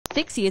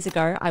6 years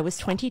ago, I was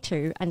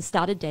 22 and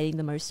started dating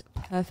the most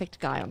perfect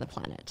guy on the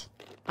planet.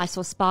 I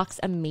saw sparks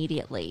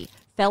immediately,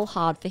 fell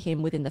hard for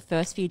him within the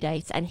first few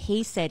dates, and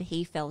he said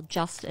he fell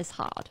just as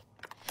hard.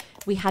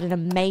 We had an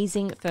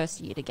amazing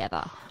first year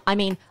together. I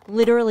mean,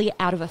 literally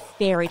out of a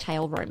fairy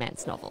tale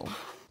romance novel.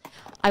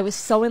 I was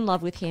so in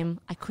love with him,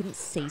 I couldn't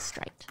see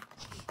straight.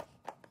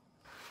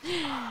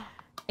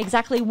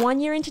 Exactly 1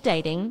 year into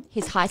dating,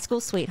 his high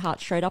school sweetheart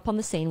showed up on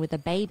the scene with a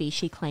baby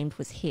she claimed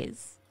was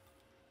his.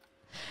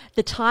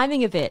 The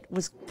timing of it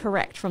was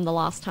correct from the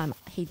last time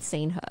he'd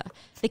seen her.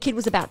 The kid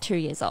was about 2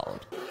 years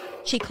old.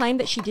 She claimed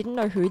that she didn't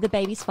know who the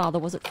baby's father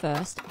was at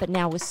first, but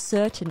now was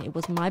certain it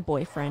was my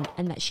boyfriend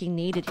and that she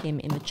needed him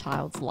in the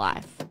child's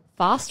life.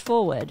 Fast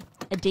forward,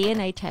 a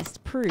DNA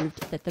test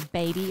proved that the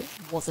baby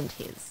wasn't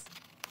his.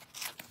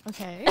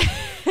 Okay.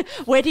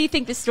 Where do you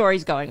think this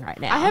story's going right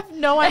now? I have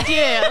no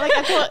idea. Like,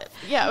 I thought,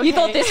 yeah, okay. You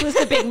thought this was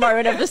the big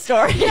moment of the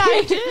story? Yeah,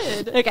 I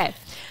did. Okay.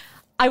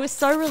 I was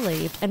so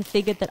relieved and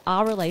figured that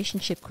our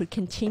relationship could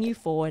continue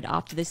forward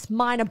after this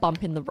minor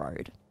bump in the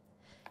road.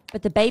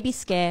 But the baby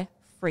scare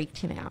freaked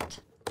him out.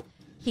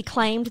 He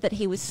claimed that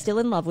he was still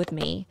in love with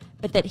me,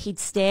 but that he'd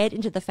stared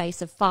into the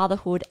face of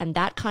fatherhood and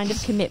that kind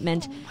of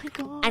commitment, Oh my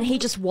God. and he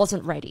just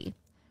wasn't ready.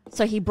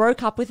 So he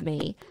broke up with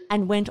me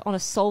and went on a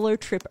solo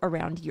trip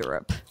around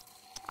Europe.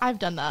 I've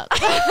done that.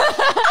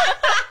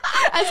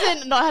 As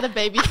in, not had a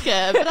baby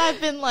scare, but I've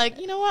been like,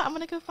 you know what? I'm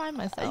going to go find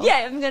myself.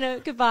 Yeah, I'm going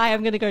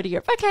to go to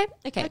Europe. Okay.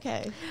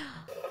 Okay.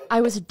 I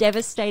was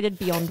devastated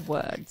beyond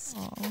words.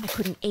 Aww. I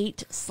couldn't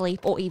eat,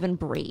 sleep, or even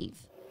breathe.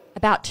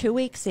 About 2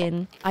 weeks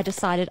in, I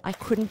decided I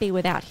couldn't be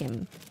without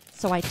him,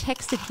 so I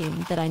texted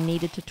him that I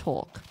needed to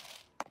talk.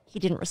 He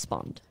didn't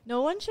respond.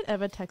 No one should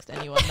ever text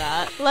anyone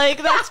that.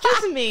 Like, that's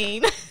just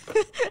mean.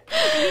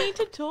 We need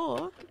to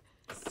talk.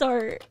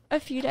 So, a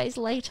few days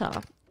later,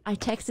 I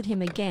texted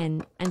him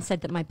again and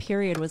said that my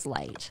period was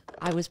late.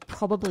 I was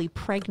probably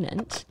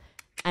pregnant,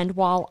 and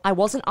while I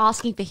wasn't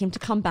asking for him to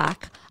come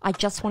back, I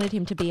just wanted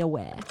him to be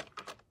aware.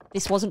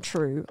 This wasn't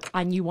true.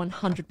 I knew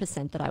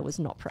 100% that I was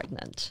not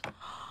pregnant.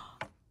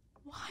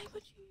 Why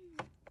would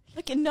you?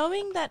 Like,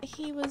 knowing that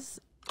he was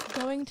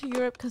going to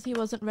Europe because he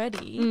wasn't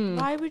ready,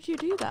 why would you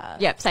do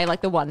that? Yep, say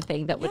like the one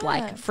thing that would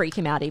like freak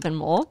him out even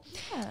more.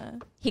 Yeah.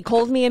 He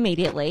called me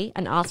immediately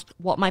and asked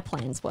what my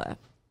plans were.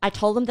 I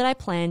told him that I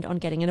planned on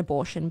getting an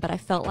abortion, but I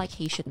felt like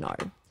he should know.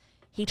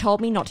 He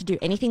told me not to do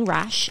anything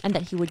rash and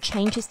that he would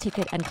change his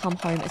ticket and come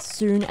home as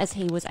soon as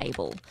he was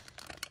able.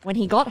 When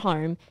he got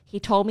home, he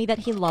told me that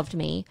he loved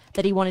me,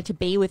 that he wanted to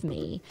be with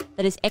me,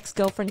 that his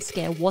ex-girlfriend's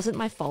scare wasn't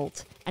my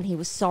fault, and he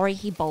was sorry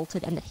he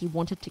bolted and that he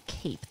wanted to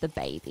keep the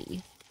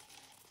baby.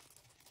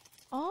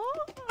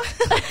 Oh,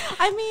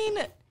 I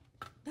mean,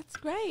 that's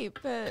great,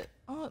 but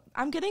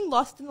I'm getting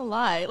lost in the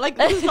lie. Like,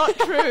 this is not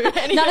true.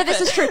 None of this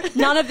is true.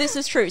 None of this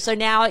is true. So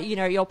now, you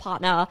know, your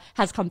partner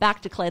has come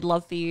back, declared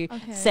love for you,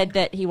 said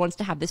that he wants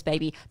to have this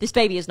baby. This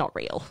baby is not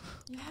real.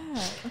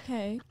 Yeah,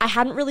 okay. I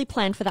hadn't really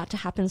planned for that to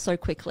happen so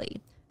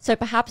quickly. So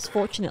perhaps,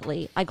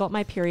 fortunately, I got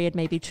my period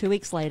maybe 2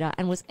 weeks later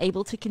and was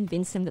able to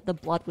convince him that the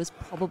blood was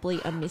probably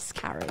a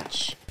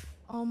miscarriage.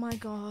 Oh my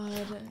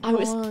God.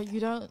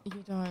 You don't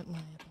lie about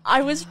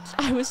I was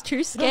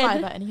too scared. You don't lie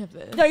about any of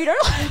this. No, you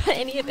don't lie about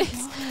any of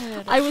this.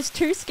 God. I was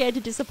too scared to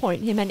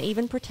disappoint him and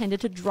even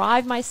pretended to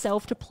drive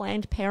myself to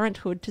Planned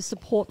Parenthood to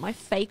support my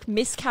fake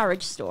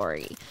miscarriage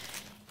story.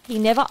 He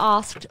never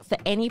asked for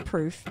any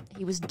proof.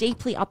 He was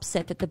deeply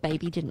upset that the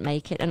baby didn't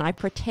make it, and I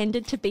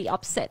pretended to be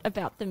upset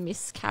about the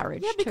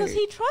miscarriage. Yeah, because too.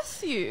 he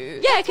trusts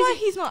you. Yeah, That's why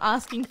he's not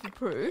asking for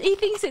proof. He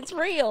thinks it's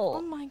real.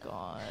 Oh my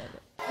God.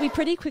 We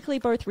pretty quickly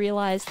both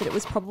realised that it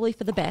was probably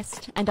for the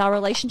best, and our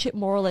relationship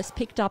more or less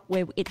picked up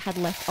where it had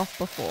left off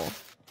before.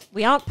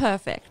 We aren't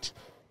perfect,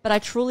 but I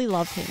truly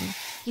love him.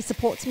 He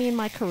supports me in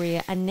my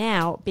career and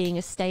now being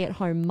a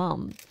stay-at-home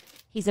mum.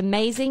 He's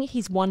amazing,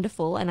 he's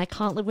wonderful, and I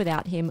can't live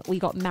without him. We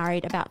got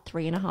married about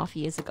 3.5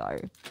 years ago.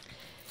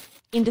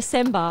 In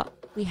December,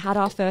 we had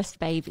our first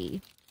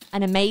baby,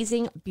 an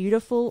amazing,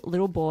 beautiful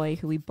little boy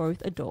who we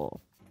both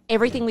adore.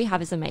 Everything we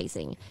have is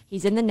amazing.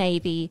 He's in the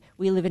Navy.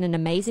 We live in an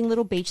amazing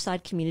little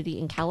beachside community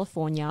in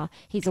California.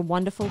 He's a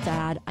wonderful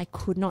dad. I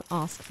could not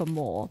ask for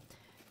more.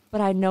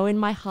 But I know in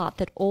my heart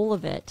that all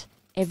of it,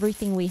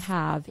 everything we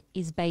have,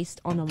 is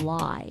based on a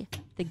lie.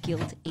 The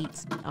guilt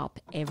eats me up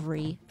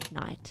every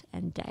night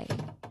and day.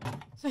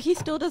 So he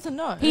still doesn't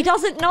know? He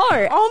doesn't know.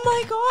 Oh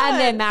my God.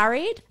 And they're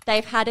married.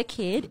 They've had a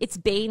kid. It's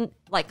been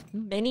like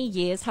many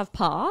years have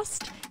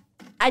passed.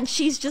 And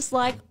she's just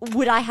like,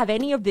 would I have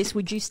any of this?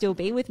 Would you still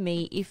be with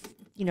me if,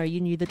 you know,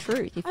 you knew the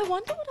truth? I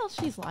wonder what else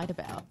she's lied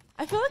about.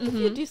 I feel like if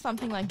you do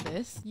something like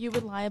this, you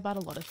would lie about a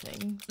lot of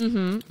things.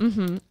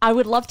 I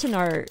would love to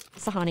know,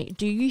 Sahani,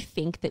 do you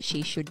think that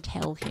she should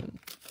tell him?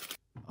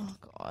 Oh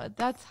God,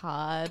 that's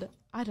hard.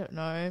 I don't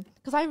know.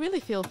 Because I really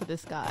feel for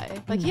this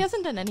guy. Like, he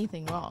hasn't done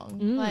anything wrong.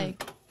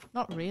 Like,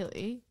 Not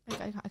really.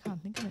 Like, I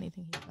can't think of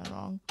anything he's done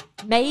wrong.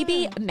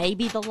 Maybe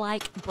the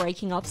like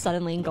breaking up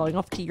suddenly and going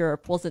off to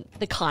Europe wasn't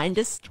the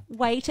kindest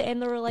way to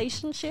end the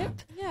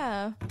relationship.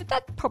 Yeah. But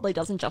that probably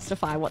doesn't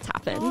justify what's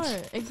happened.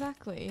 No,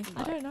 exactly.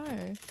 No. I don't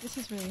know. This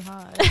is really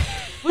hard.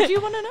 Would you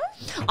want to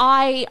know?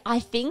 I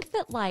think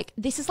that like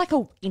this is like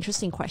a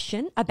interesting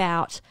question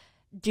about,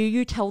 do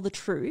you tell the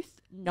truth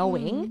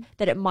knowing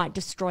that it might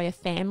destroy a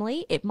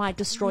family, it might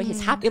destroy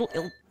his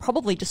it'll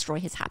probably destroy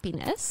his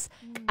happiness,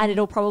 and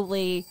it'll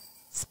probably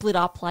split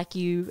up like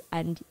you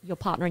and your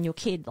partner and your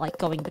kid, like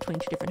going between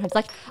two different homes.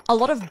 Like a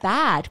lot of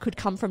bad could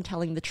come from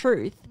telling the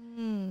truth.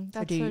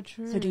 That's so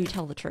true. So do you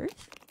tell the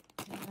truth?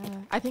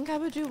 I think I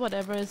would do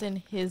whatever is in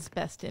his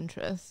best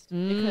interest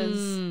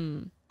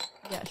because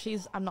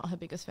I'm not her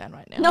biggest fan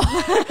right now.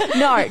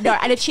 No.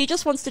 And if she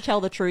just wants to tell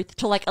the truth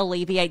to like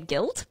alleviate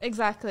guilt,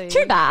 exactly.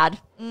 Too bad.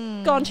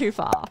 Gone too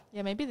far.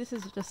 Yeah, maybe this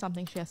is just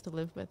something she has to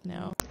live with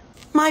now.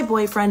 My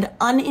boyfriend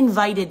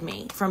uninvited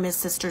me from his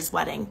sister's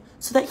wedding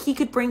so that he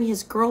could bring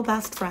his girl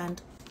best friend,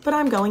 but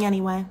I'm going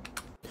anyway.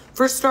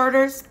 For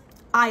starters,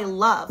 I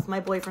love my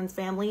boyfriend's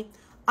family.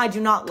 I do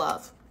not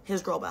love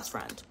his girl best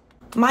friend.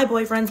 My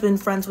boyfriend's been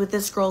friends with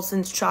this girl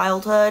since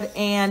childhood,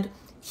 and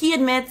he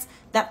admits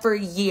that for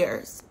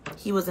years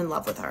he was in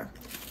love with her,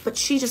 but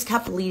she just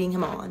kept leading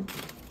him on.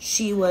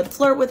 She would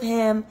flirt with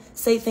him,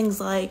 say things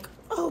like,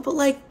 oh, but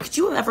like, could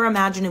you ever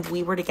imagine if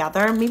we were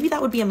together? Maybe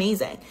that would be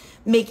amazing.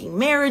 Making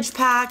marriage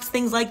pacts,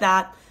 things like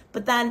that.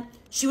 But then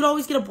she would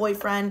always get a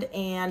boyfriend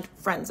and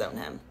friend zone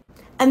him.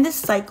 And this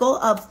cycle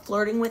of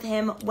flirting with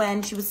him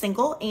when she was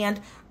single and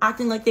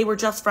acting like they were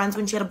just friends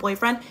when she had a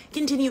boyfriend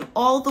continued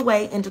all the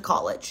way into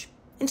college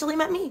until he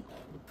met me.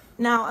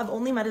 Now, I've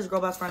only met his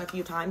girl best friend a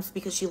few times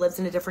because she lives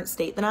in a different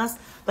state than us,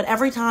 but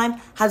every time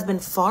has been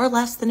far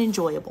less than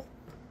enjoyable.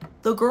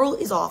 The girl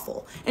is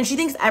awful, and she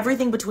thinks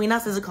everything between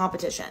us is a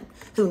competition.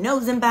 Who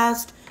knows him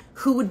best?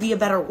 Who would be a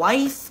better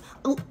wife?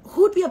 Who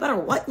would be a better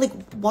wife? Like,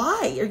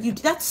 why?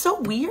 That's so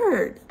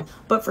weird.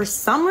 But for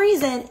some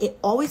reason, it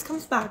always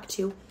comes back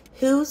to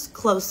who's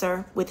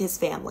closer with his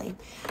family.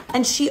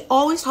 And she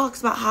always talks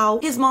about how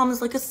his mom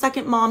is like a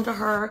second mom to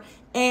her,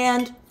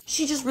 and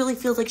she just really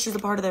feels like she's a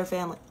part of their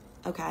family.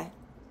 Okay.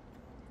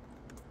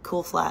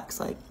 Cool flex.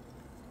 Like,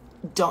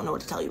 don't know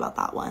what to tell you about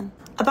that one.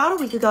 About a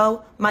week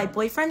ago, my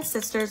boyfriend's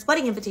sister's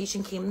wedding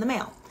invitation came in the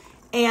mail,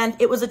 and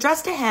it was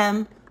addressed to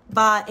him,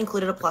 but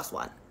included a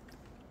 +1.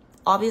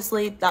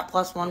 Obviously, that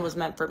 +1 was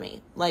meant for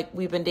me. Like,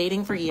 we've been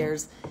dating for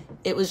years.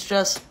 It was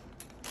just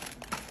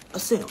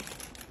assumed,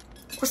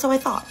 or so I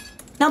thought.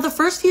 Now, the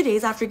first few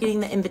days after getting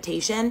the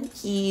invitation,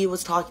 he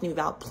was talking to me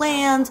about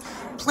plans,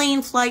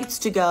 plane flights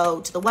to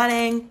go to the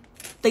wedding,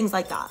 things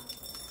like that.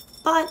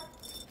 But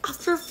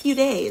after a few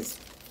days,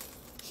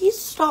 he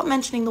stopped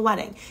mentioning the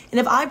wedding. And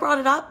if I brought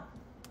it up,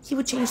 he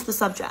would change the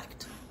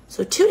subject.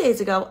 So 2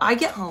 days ago, I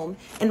get home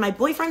and my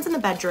boyfriend's in the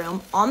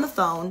bedroom on the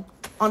phone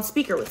on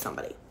speaker with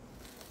somebody.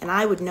 And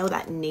I would know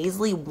that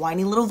nasally,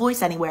 whiny little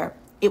voice anywhere.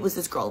 It was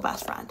his girl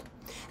best friend.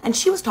 And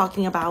she was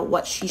talking about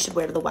what she should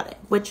wear to the wedding,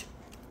 which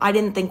I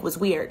didn't think was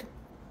weird.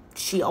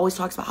 She always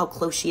talks about how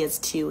close she is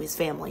to his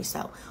family.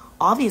 So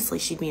obviously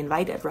she'd be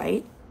invited,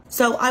 right?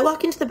 So I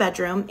walk into the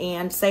bedroom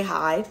and say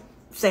hi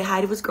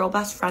to his girl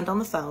best friend on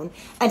the phone,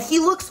 and he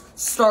looks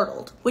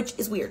startled, which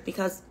is weird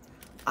because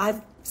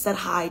I've said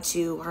hi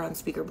to her on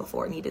speaker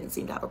before and he didn't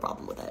seem to have a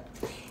problem with it.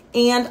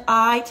 And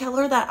I tell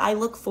her that I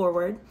look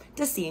forward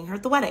to seeing her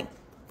at the wedding,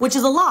 which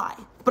is a lie,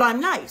 but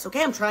I'm nice,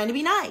 okay? I'm trying to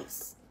be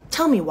nice.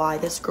 Tell me why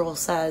this girl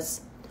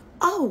says,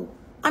 oh,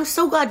 I'm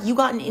so glad you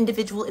got an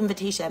individual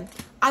invitation.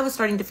 I was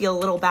starting to feel a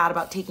little bad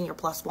about taking your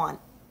 +1.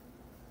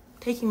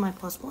 Taking my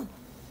 +1?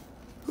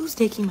 Who's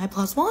taking my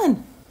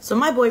 +1? So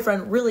my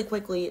boyfriend really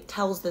quickly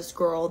tells this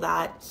girl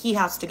that he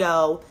has to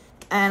go.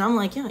 And I'm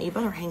like, yeah, you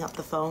better hang up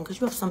the phone because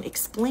you have some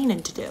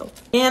explaining to do.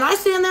 And I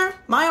stand there,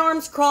 my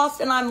arms crossed,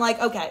 and I'm like,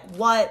 okay,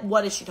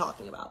 what is she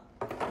talking about?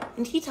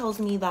 And he tells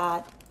me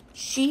that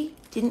she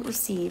didn't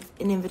receive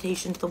an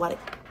invitation to the wedding.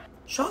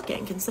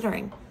 Shocking,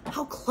 considering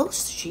how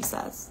close she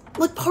says.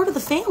 Like, part of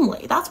the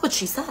family. That's what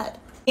she said.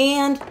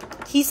 And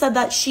he said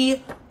that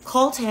she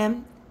called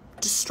him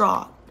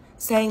distraught,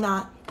 saying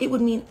that it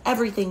would mean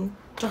everything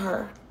to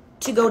her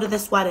to go to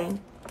this wedding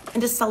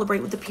and to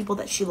celebrate with the people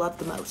that she loved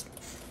the most.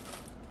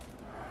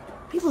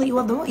 People that you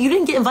love the most. You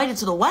didn't get invited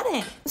to the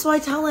wedding. So I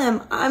tell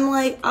him, I'm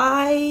like,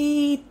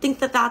 I think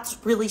that that's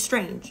really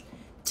strange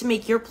to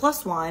make your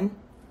 +1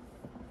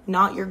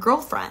 not your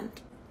girlfriend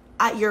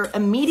at your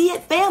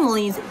immediate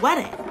family's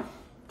wedding.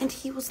 And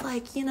he was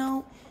like, you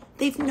know,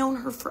 they've known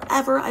her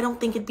forever. I don't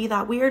think it'd be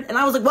that weird. And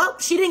I was like, well,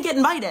 she didn't get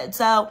invited.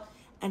 So,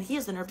 and he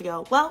has the nerve to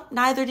go, well,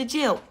 neither did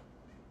you.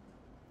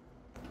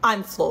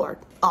 I'm floored,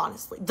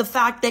 honestly. The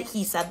fact that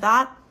he said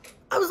that,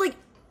 I was like,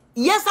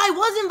 yes, I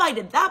was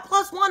invited. That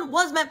 +1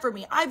 was meant for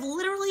me. I've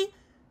literally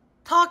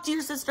talked to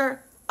your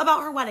sister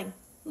about her wedding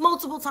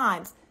multiple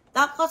times.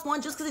 That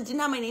 +1, just because it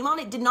didn't have my name on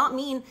it, did not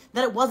mean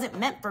that it wasn't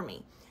meant for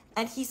me.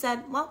 And he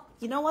said, well,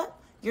 you know what?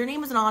 Your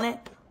name isn't on it.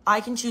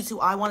 I can choose who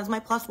I want as my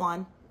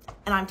 +1,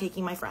 and I'm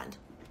taking my friend.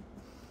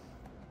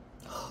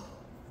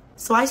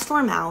 So I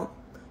storm out,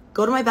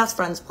 go to my best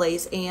friend's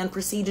place, and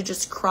proceed to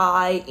just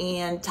cry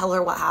and tell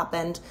her what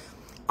happened.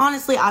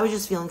 Honestly, I was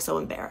just feeling so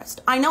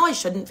embarrassed. I know I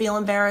shouldn't feel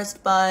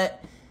embarrassed,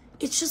 but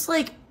it's just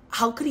like,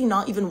 how could he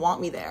not even want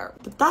me there?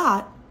 But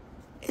that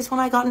is when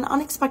I got an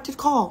unexpected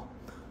call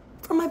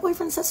from my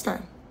boyfriend's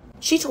sister.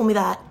 She told me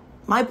that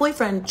my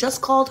boyfriend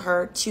just called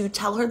her to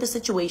tell her the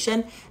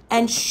situation,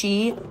 and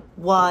she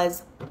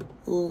was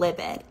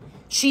livid.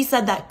 She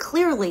said that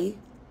clearly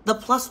the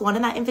 +1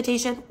 in that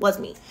invitation was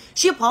me.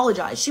 She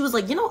apologized. She was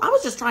like, I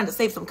was just trying to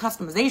save some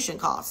customization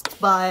costs,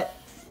 but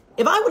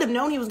if I would have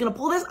known he was going to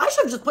pull this, I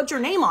should have just put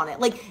your name on it.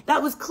 Like,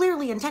 that was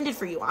clearly intended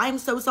for you. I'm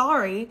so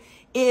sorry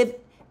if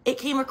it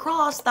came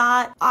across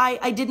that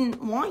I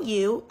didn't want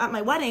you at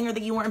my wedding or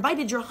that you weren't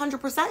invited. You're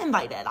 100%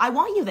 invited. I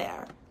want you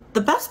there.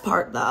 The best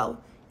part, though,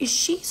 is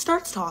she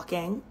starts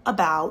talking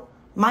about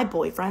my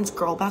boyfriend's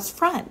girl best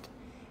friend.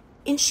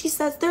 And she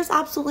says, there's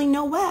absolutely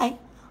no way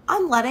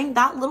I'm letting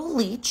that little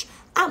leech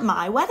at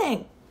my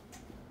wedding.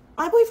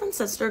 My boyfriend's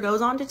sister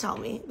goes on to tell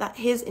me that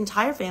his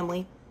entire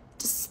family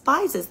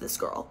despises this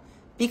girl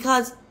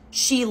because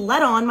she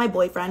led on my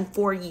boyfriend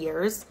for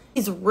years.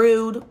 He's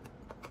rude,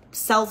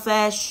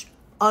 selfish,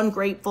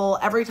 ungrateful.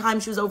 Every time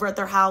she was over at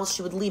their house,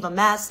 she would leave a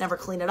mess, never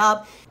clean it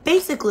up.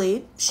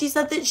 Basically, she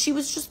said that she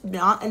was just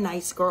not a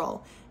nice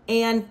girl,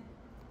 and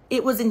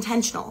it was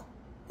intentional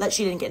that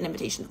she didn't get an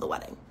invitation to the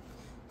wedding.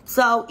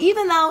 So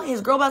even though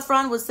his girl best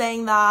friend was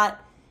saying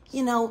that,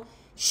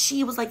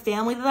 she was like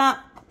family to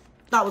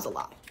that was a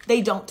lie.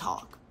 They don't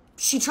talk.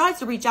 She tries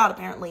to reach out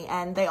apparently,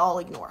 and they all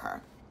ignore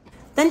her.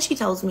 Then she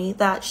tells me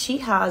that she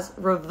has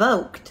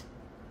revoked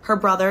her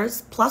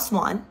brother's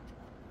 +1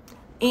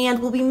 and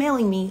will be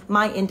mailing me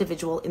my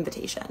individual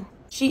invitation.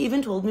 She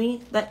even told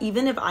me that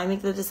even if I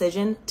make the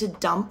decision to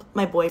dump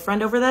my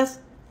boyfriend over this,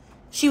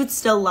 she would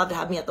still love to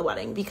have me at the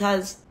wedding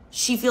because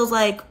she feels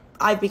like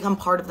I've become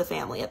part of the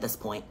family at this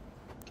point.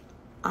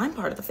 I'm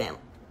part of the family.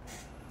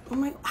 Oh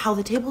my, how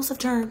the tables have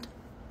turned.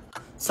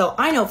 So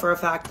I know for a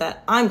fact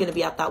that I'm going to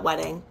be at that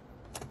wedding.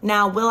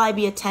 Now, will I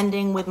be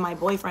attending with my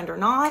boyfriend or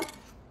not?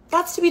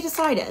 That's to be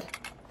decided.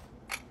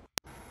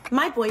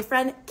 My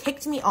boyfriend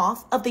kicked me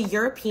off of the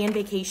European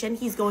vacation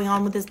he's going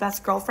on with his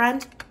best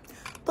girlfriend.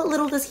 But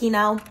little does he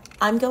know,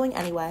 I'm going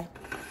anyway.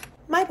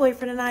 My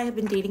boyfriend and I have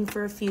been dating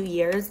for a few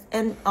years,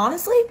 and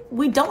honestly,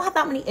 we don't have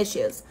that many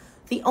issues.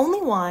 The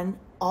only one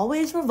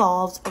always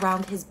revolves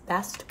around his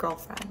best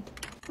girlfriend.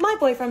 My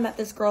boyfriend met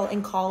this girl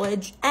in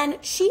college, and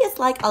she is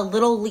like a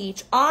little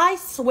leech. I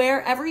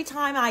swear every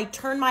time I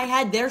turn my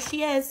head, there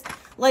she is.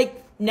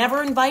 Like,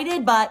 never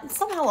invited, but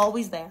somehow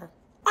always there.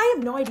 I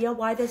have no idea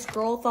why this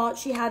girl thought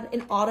she had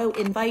an auto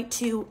invite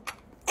to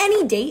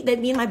any date that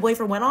me and my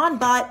boyfriend went on,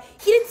 but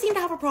he didn't seem to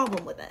have a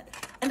problem with it.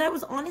 And I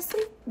was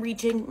honestly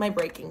reaching my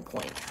breaking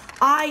point.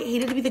 I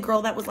hated to be the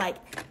girl that was like,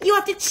 you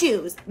have to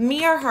choose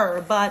me or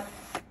her, but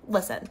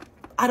listen,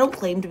 I don't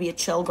claim to be a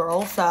chill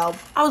girl, so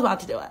I was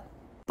about to do it.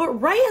 But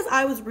right as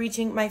I was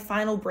reaching my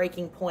final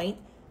breaking point,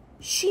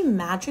 she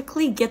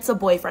magically gets a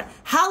boyfriend.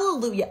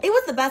 Hallelujah. It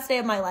was the best day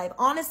of my life.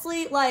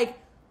 Honestly, I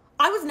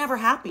was never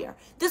happier.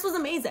 This was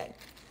amazing.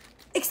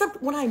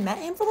 Except when I met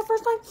him for the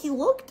first time, he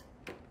looked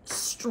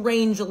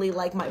strangely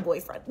like my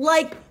boyfriend.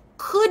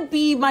 Could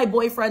be my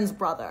boyfriend's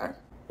brother.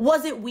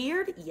 Was it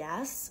weird?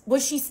 Yes.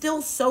 Was she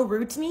still so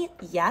rude to me?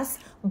 Yes.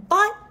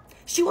 But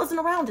she wasn't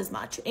around as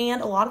much.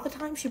 And a lot of the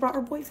time she brought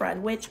her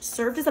boyfriend, which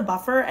served as a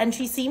buffer. And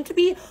she seemed to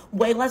be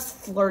way less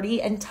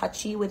flirty and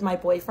touchy with my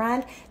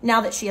boyfriend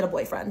now that she had a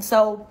boyfriend.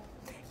 So,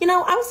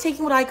 I was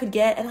taking what I could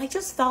get, and I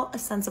just felt a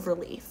sense of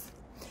relief.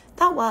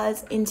 That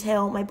was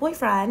until my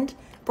boyfriend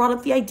brought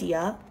up the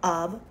idea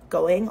of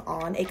going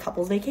on a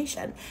couple's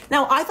vacation.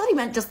 Now, I thought he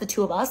meant just the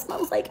two of us, and I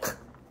was like,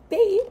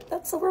 babe,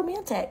 that's so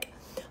romantic.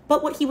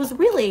 But what he was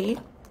really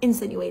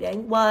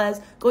insinuating was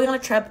going on a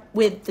trip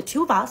with the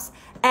two of us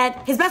and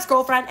his best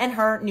girlfriend and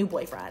her new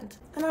boyfriend.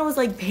 And I was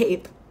like,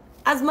 babe,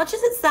 as much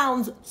as it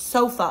sounds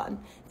so fun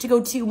to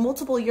go to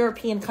multiple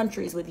European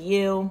countries with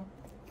you,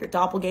 your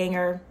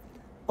doppelganger,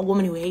 a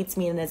woman who hates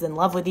me and is in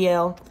love with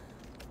you,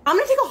 I'm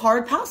gonna take a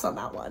hard pass on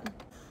that one.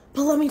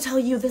 But let me tell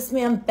you, this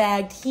man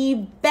begged. He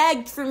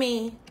begged for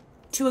me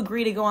to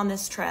agree to go on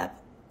this trip.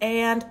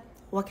 And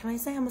what can I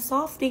say? I'm a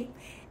softie.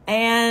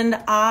 And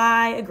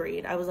I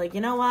agreed. I was like, you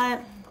know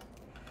what?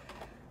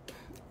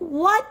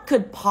 What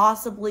could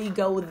possibly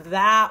go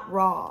that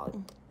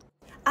wrong?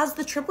 As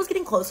the trip was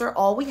getting closer,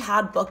 all we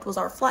had booked was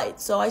our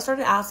flight. So I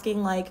started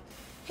asking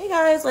hey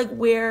guys,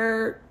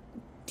 where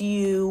do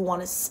you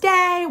want to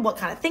stay? What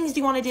kind of things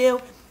do you want to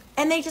do?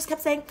 And they just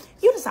kept saying,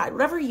 you decide,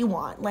 whatever you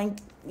want.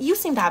 You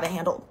seem to have it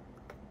handled.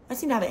 I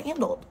seem to have it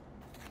handled.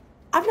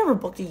 I've never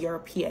booked a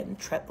European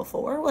trip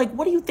before.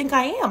 What do you think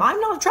I am?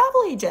 I'm not a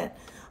travel agent.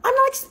 I'm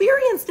not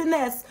experienced in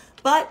this.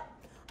 But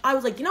I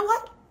was like, you know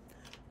what?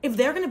 If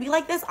they're going to be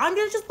like this, I'm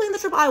going to just plan the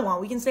trip I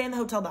want. We can stay in the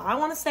hotel that I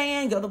want to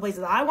stay in, go to the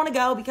places that I want to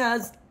go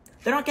because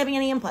they're not giving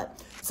any input.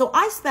 So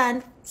I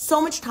spend so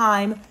much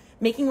time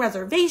making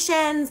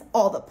reservations,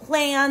 all the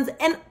plans,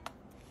 and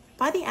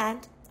by the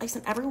end, I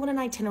sent everyone an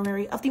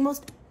itinerary of the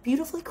most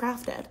beautifully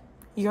crafted,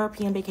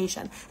 European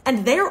vacation.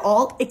 And they're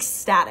all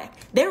ecstatic.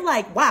 They're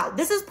like, wow,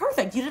 this is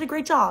perfect. You did a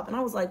great job. And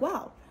I was like,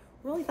 wow,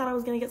 really thought I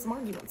was going to get some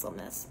arguments on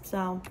this.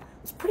 So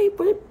I was pretty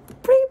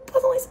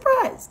pleasantly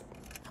surprised.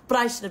 But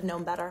I should have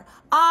known better.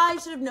 I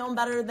should have known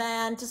better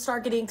than to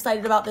start getting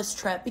excited about this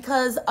trip,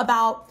 because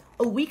about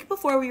a week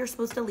before we were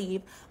supposed to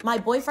leave, my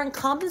boyfriend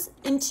comes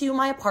into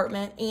my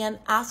apartment and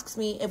asks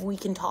me if we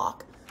can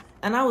talk.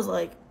 And I was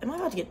like, am I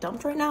about to get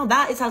dumped right now?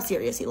 That is how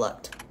serious he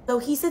looked. So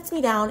he sits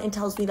me down and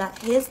tells me that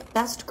his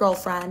best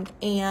girlfriend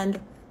and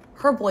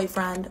her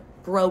boyfriend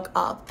broke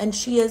up, and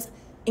she is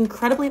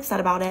incredibly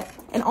upset about it,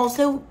 and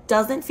also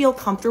doesn't feel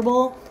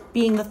comfortable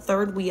being the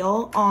third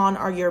wheel on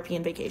our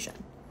European vacation.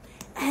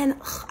 And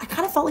I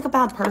kind of felt like a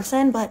bad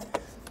person,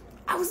 but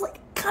I was like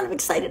kind of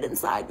excited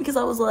inside, because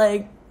I was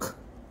like,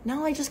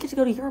 now I just get to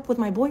go to Europe with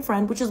my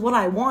boyfriend, which is what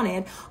I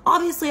wanted.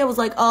 Obviously I was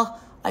like, oh,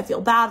 I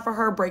feel bad for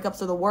her.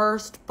 Breakups are the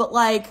worst. But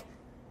like,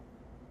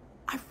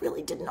 I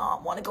really did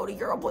not want to go to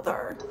Europe with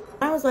her.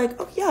 I was like,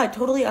 oh yeah, I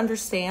totally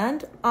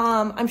understand.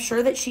 I'm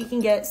sure that she can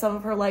get some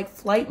of her like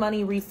flight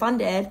money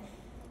refunded.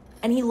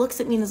 And he looks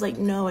at me and is like,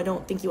 no, I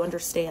don't think you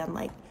understand.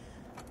 Like,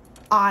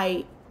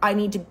 I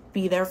need to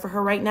be there for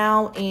her right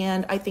now,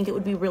 and I think it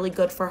would be really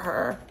good for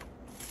her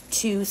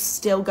to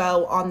still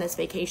go on this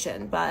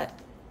vacation, but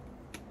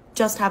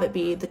just have it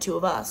be the two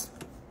of us.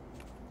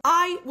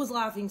 I was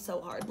laughing so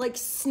hard, like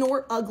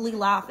snort ugly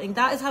laughing.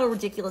 That is how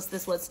ridiculous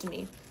this was to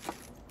me.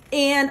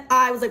 And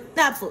I was like,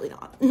 absolutely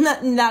not.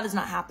 That is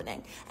not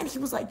happening. And he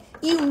was like,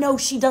 you know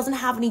she doesn't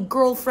have any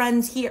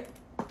girlfriends here.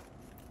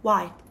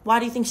 Why? Why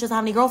do you think she doesn't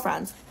have any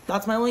girlfriends?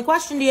 That's my only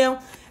question to you.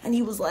 And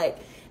he was like,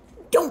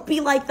 don't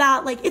be like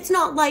that. Like, it's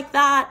not like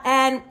that.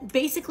 And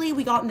basically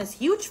we got in this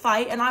huge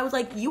fight, and I was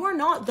like, you are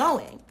not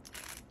going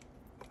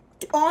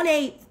on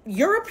a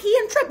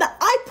European trip that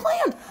I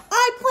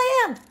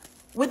planned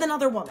with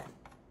another woman.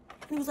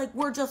 And he was like,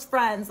 we're just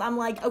friends. I'm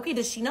like, okay,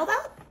 does she know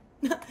that?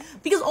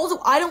 Because also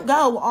I don't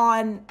go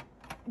on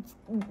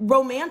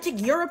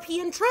romantic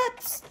European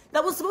trips.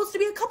 That was supposed to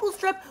be a couples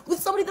trip with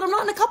somebody that I'm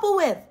not in a couple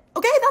with.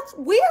 Okay, that's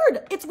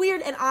weird. It's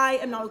weird, and I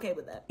am not okay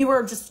with it. We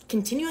were just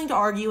continuing to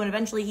argue, and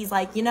eventually he's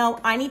like, you know,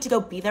 I need to go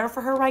be there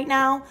for her right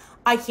now.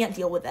 I can't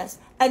deal with this,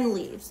 and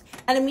leaves.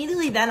 And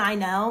immediately then I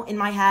know in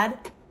my head,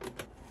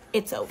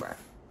 it's over.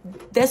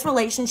 This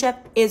relationship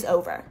is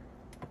over.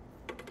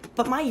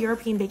 But my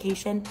European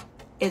vacation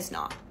is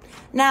not.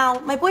 Now,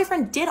 my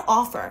boyfriend did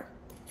offer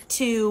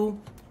to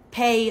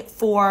pay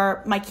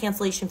for my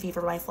cancellation fee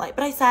for my flight,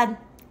 but I said,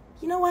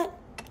 you know what?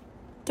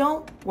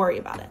 Don't worry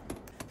about it.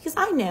 Because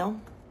I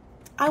knew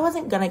I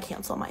wasn't gonna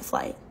cancel my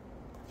flight.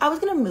 I was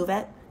gonna move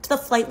it to the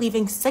flight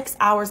leaving 6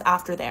 hours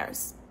after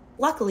theirs.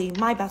 Luckily,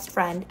 my best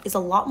friend is a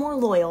lot more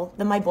loyal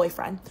than my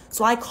boyfriend.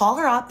 So I call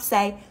her up,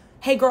 say,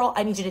 hey girl,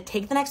 I need you to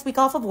take the next week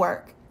off of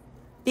work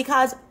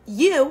because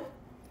you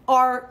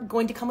are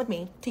going to come with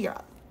me to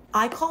Europe.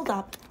 I called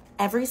up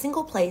every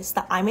single place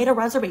that I made a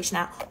reservation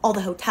at, all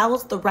the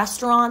hotels, the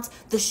restaurants,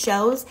 the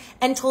shows,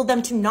 and told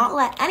them to not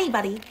let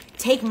anybody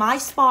take my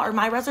spot or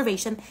my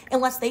reservation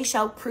unless they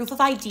show proof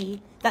of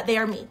ID that they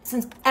are me,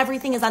 since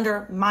everything is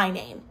under my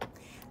name.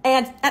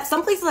 And at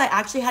some places I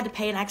actually had to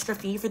pay an extra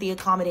fee for the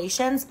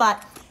accommodations,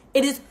 but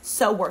it is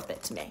so worth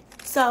it to me.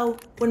 So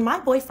when my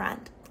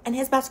boyfriend and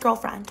his best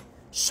girlfriend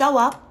show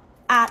up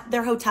at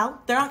their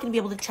hotel, they're not gonna be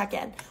able to check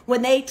in.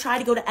 When they try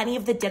to go to any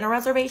of the dinner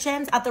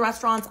reservations at the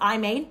restaurants I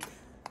made,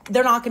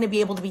 they're not going to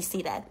be able to be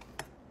seated.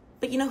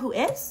 But you know who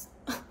is?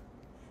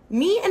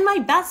 Me and my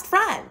best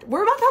friend.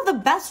 We're about to have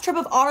the best trip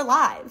of our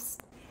lives.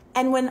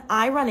 And when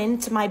I run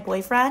into my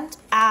boyfriend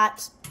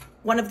at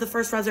one of the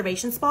first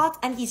reservation spots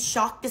and he's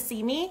shocked to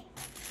see me,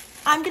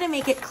 I'm going to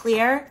make it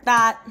clear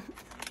that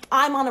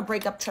I'm on a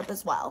breakup trip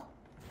as well.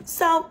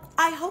 So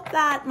I hope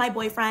that my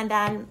boyfriend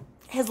and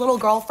his little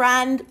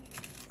girlfriend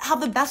have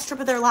the best trip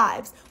of their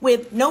lives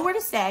with nowhere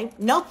to stay,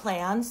 no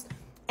plans,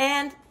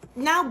 and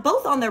now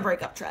both on their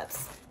breakup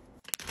trips.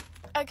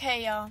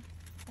 Okay, y'all.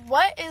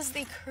 What is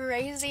the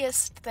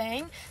craziest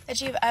thing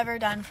that you've ever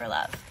done for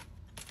love?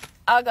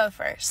 I'll go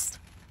first.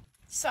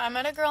 So I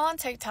met a girl on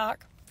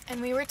TikTok,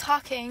 and we were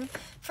talking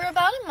for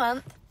about a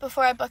month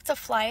before I booked a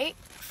flight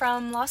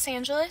from Los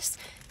Angeles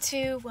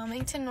to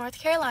Wilmington, North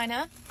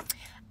Carolina.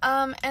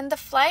 And the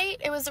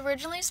flight, it was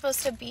originally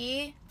supposed to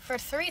be for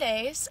 3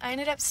 days. I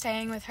ended up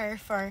staying with her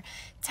for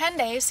 10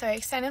 days, so I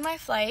extended my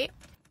flight.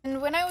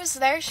 And when I was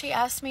there, she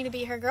asked me to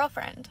be her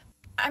girlfriend.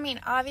 I mean,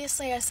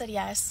 obviously I said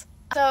yes.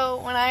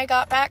 So when I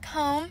got back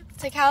home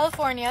to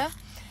California,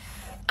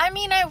 I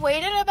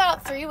waited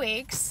about 3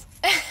 weeks.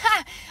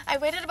 I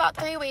waited about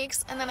 3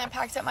 weeks, and then I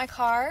packed up my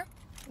car,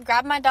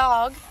 grabbed my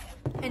dog,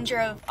 and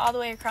drove all the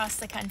way across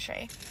the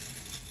country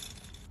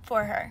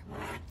for her.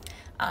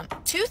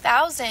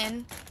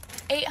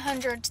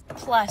 2,800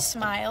 plus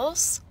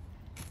miles,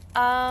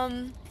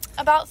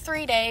 about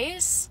 3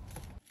 days,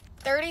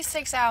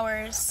 36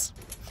 hours.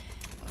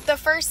 The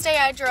first day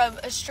I drove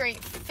a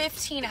straight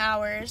 15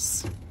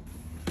 hours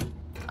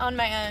on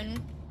my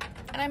own,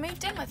 and I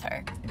moved in with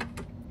her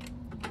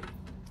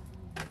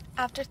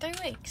after 3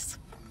 weeks.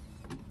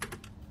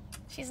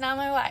 She's now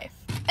my wife.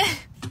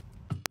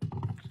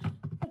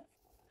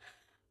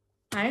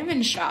 I'm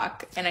in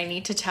shock and I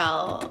need to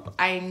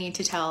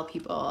tell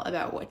people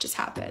about what just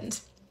happened.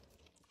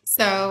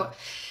 So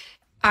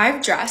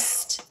I've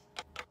dressed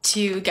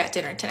to get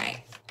dinner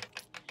tonight.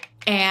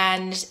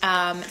 And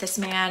this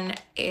man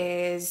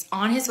is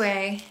on his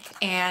way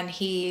and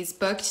he's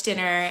booked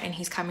dinner and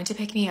he's coming to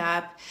pick me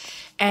up.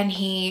 And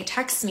he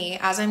texts me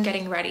as I'm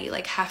getting ready,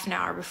 like half an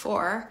hour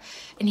before.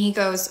 And he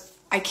goes,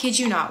 I kid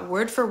you not,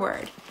 word for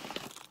word.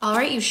 All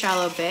right, you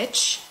shallow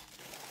bitch.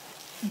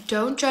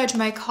 Don't judge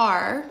my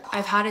car.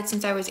 I've had it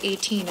since I was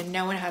 18 and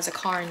no one has a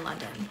car in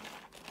London.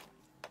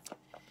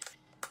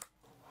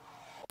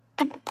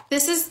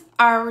 This is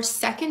our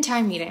second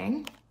time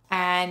meeting,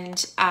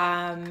 and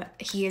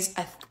he is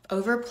a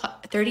over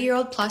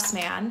 30-year-old plus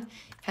man,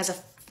 has a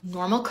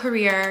normal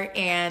career,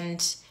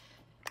 and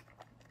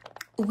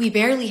we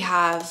barely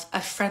have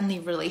a friendly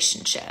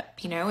relationship.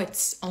 You know,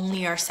 it's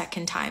only our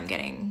second time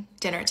getting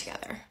dinner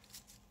together.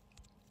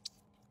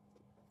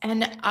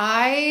 And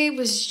I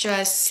was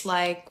just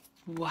like,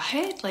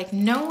 what? Like,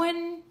 no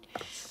one,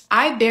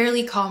 I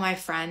barely call my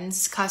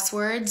friends cuss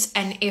words.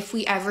 And if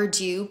we ever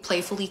do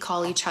playfully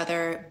call each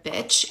other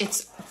bitch,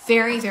 it's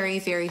very, very,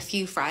 very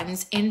few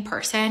friends in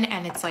person.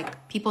 And it's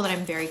like people that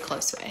I'm very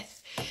close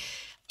with.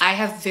 I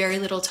have very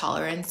little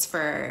tolerance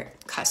for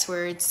cuss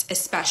words,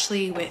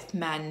 especially with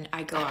men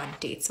I go on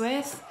dates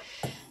with.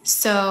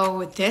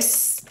 So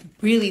this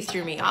really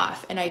threw me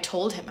off. And I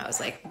told him, I was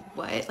like,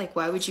 what? Like,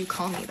 why would you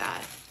call me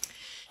that?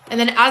 And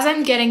then as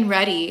I'm getting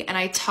ready and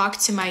I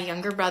talked to my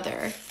younger brother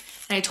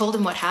and I told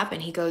him what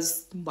happened, he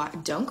goes,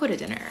 what? Don't go to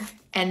dinner.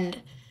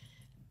 And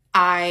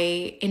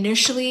I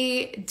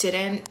initially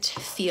didn't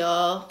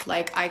feel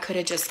like I could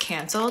have just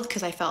canceled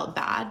because I felt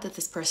bad that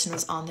this person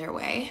was on their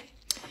way.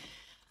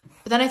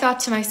 But then I thought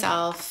to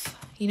myself,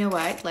 you know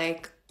what?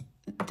 Like,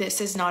 this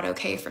is not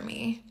okay for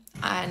me.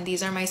 And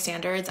these are my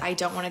standards. I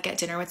don't want to get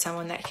dinner with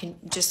someone that can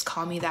just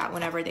call me that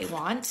whenever they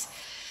want.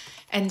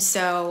 And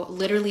so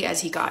literally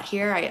as he got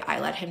here, I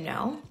let him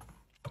know.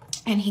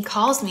 And he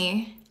calls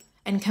me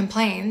and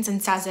complains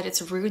and says that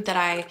it's rude that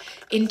I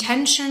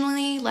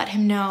intentionally let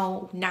him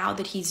know now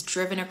that he's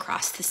driven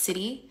across the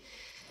city.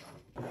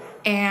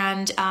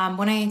 And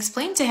when I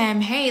explained to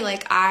him, hey,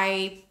 like,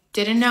 I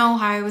didn't know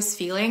how I was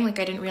feeling. Like,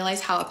 I didn't realize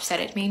how upset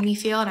it made me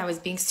feel. And I was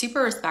being super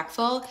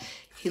respectful.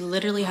 He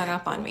literally hung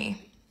up on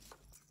me.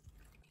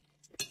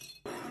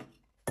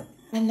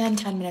 And then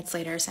 10 minutes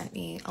later sent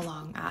me a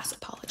long ass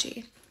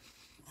apology.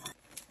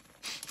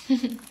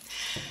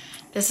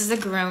 This is a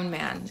grown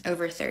man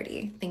over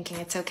 30 thinking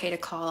it's okay to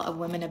call a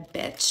woman a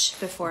bitch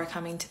before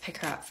coming to pick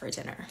her up for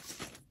dinner.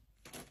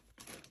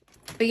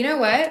 But you know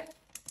what?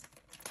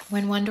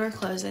 When one door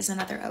closes,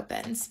 another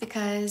opens,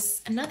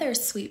 because another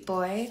sweet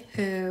boy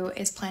who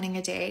is planning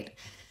a date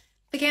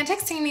began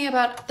texting me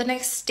about the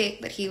next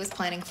date that he was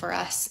planning for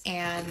us.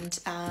 And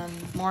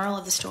moral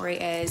of the story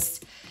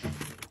is,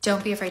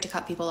 don't be afraid to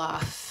cut people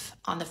off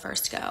on the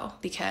first go,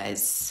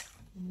 because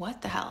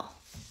what the hell?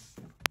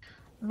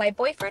 My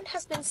boyfriend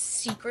has been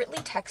secretly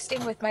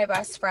texting with my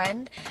best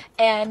friend,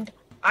 and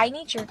I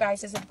need your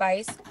guys'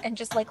 advice and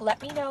just like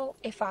let me know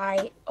if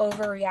I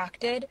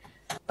overreacted,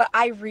 but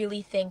I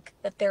really think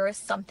that there is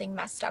something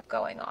messed up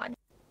going on.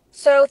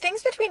 So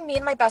things between me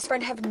and my best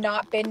friend have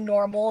not been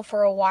normal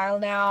for a while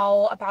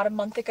now. About a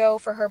month ago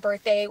for her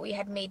birthday, we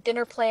had made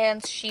dinner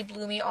plans. She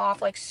blew me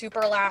off like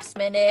super last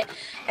minute.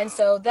 And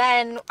so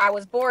then I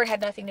was bored,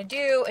 had nothing to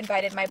do,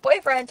 invited my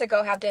boyfriend to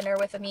go have dinner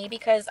with me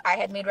because I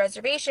had made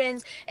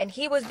reservations and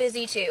he was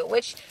busy too,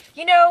 which,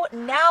 you know,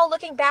 now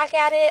looking back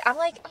at it, I'm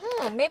like,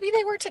 maybe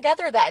they were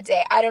together that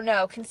day. I don't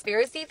know,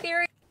 conspiracy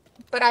theory.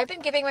 But I've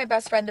been giving my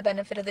best friend the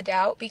benefit of the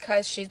doubt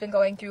because she's been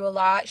going through a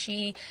lot.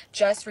 She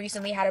just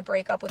recently had a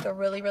breakup with a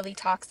really, really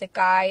toxic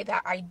guy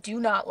that I do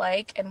not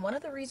like. And one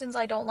of the reasons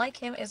I don't like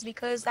him is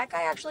because that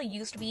guy actually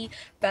used to be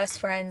best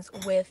friends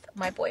with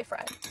my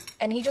boyfriend.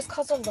 And he just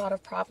caused a lot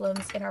of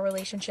problems in our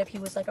relationship. He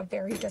was like a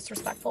very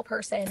disrespectful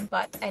person.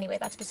 But anyway,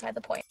 that's beside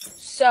the point.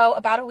 So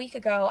about a week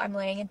ago, I'm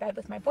laying in bed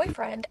with my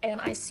boyfriend and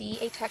I see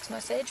a text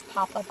message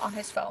pop up on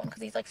his phone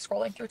because he's like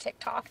scrolling through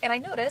TikTok. And I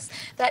notice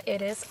that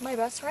it is my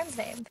best friend's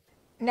name.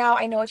 Now,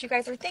 I know what you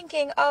guys are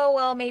thinking. Oh,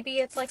 well, maybe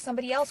it's like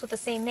somebody else with the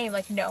same name.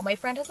 Like, no, my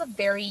friend has a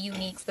very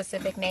unique,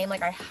 specific name.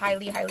 Like, I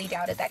highly, highly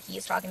doubted that he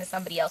is talking to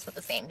somebody else with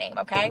the same name,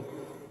 okay?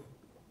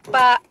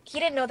 But he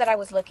didn't know that I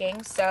was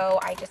looking, so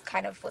I just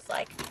kind of was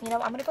like, you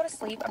know, I'm going to go to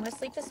sleep. I'm going to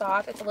sleep this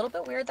off. It's a little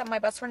bit weird that my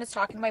best friend is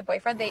talking to my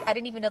boyfriend. I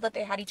didn't even know that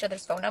they had each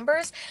other's phone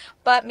numbers.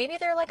 But maybe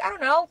they're like, I don't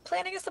know,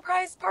 planning a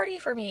surprise party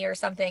for me or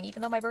something,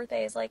 even though my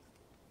birthday is like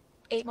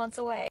 8 months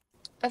away.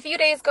 A few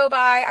days go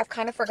by, I've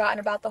kind of forgotten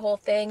about the whole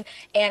thing,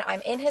 and I'm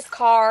in his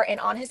car,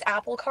 and on his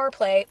Apple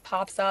CarPlay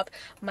pops up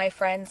my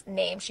friend's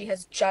name. She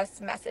has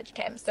just messaged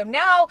him. So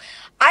now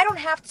I don't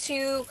have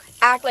to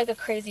act like a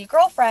crazy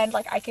girlfriend.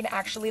 Like, I can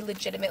actually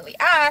legitimately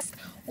ask,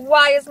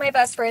 why is my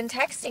best friend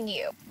texting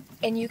you?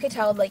 and you could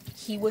tell, like,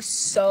 he was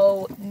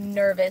so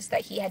nervous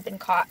that he had been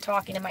caught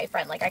talking to my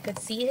friend. Like, I could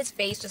see his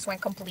face just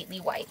went completely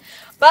white.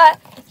 But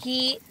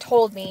he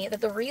told me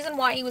that the reason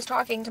why he was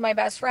talking to my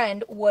best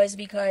friend was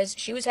because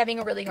she was having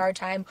a really hard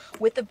time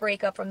with the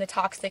breakup from the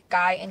toxic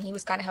guy, and he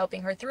was kind of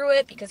helping her through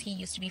it because he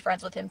used to be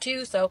friends with him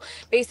too. So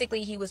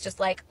basically he was just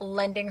like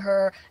lending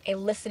her a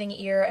listening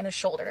ear and a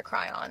shoulder to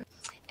cry on.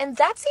 And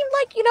that seemed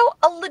like, you know,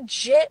 a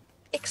legit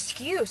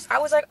excuse. I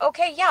was like,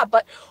 okay, yeah,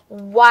 but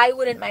why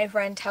wouldn't my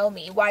friend tell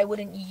me? Why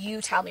wouldn't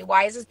you tell me?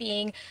 Why is this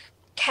being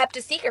kept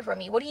a secret from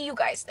me? What do you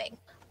guys think?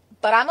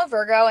 But I'm a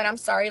Virgo, and I'm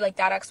sorry, like,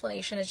 that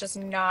explanation is just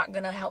not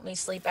gonna help me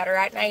sleep better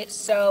at night.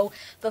 So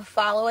the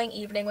following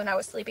evening, when I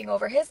was sleeping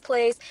over his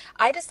place,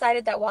 I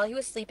decided that while he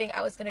was sleeping,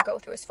 I was gonna go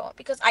through his phone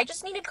because I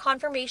just needed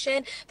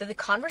confirmation that the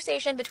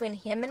conversation between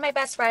him and my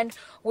best friend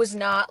was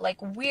not,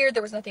 like, weird.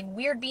 There was nothing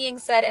weird being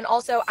said. And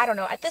also, I don't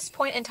know, at this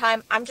point in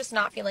time, I'm just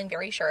not feeling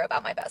very sure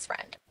about my best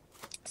friend.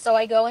 So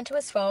I go into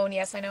his phone.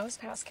 Yes, I know his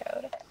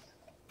passcode.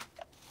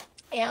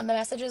 And the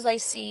messages I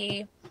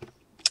see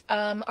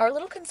are a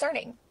little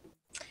concerning.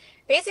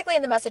 Basically,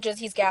 in the messages,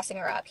 he's gassing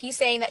her up. He's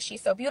saying that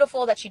she's so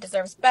beautiful, that she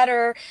deserves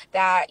better,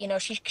 that, you know,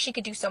 she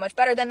could do so much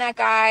better than that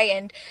guy,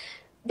 and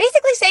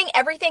basically saying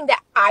everything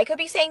that I could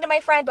be saying to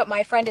my friend, but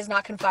my friend is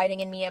not confiding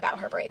in me about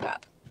her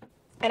breakup.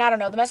 And I don't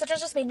know, the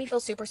messages just made me feel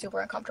super, super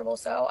uncomfortable,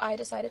 so I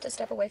decided to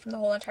step away from the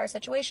whole entire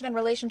situation and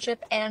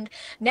relationship, and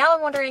now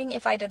I'm wondering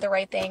if I did the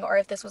right thing, or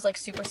if this was, like,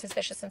 super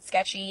suspicious and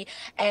sketchy,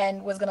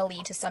 and was gonna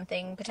lead to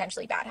something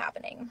potentially bad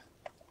happening.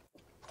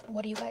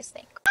 What do you guys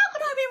think? How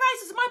can I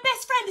be racist? My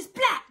best friend is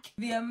black.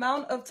 The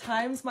amount of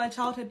times my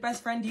childhood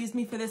best friend used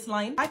me for this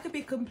line, I could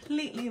be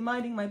completely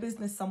minding my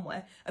business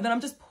somewhere, and then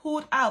I'm just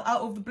pulled out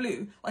of the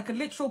blue, like a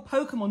literal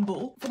Pokemon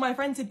ball, for my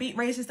friend to beat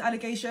racist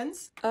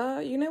allegations.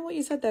 You know what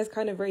you said there's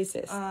kind of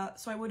racist.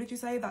 Sorry, what did you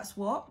say? That's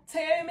what?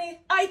 Tayomi,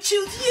 I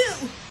choose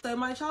you! So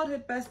my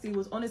childhood bestie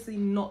was honestly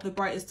not the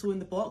brightest tool in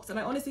the box, and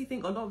I honestly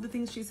think a lot of the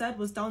things she said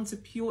was down to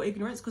pure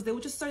ignorance, because they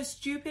were just so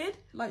stupid.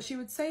 Like, she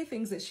would say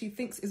things that she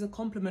thinks is a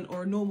compliment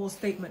or a normal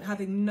statement,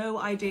 having no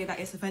idea that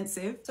it's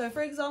offensive. So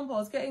for example, I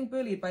was getting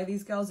bullied by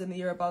these girls in the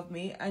year above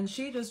me, and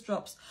she just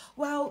drops,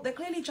 well, they're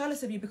clearly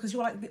jealous of you because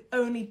you're like the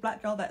only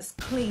black girl that's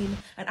clean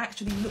and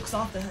actually looks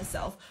after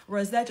herself,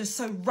 whereas they're just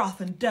so rough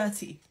and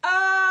dirty.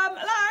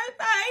 Hello,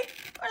 babe?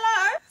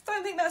 Hello?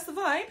 Don't think that's the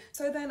vibe.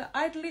 So then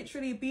I'd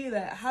literally be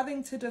there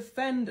having to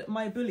defend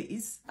my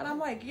bullies, and I'm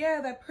like,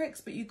 yeah, they're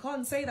pricks, but you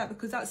can't say that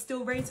because that's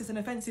still racist and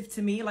offensive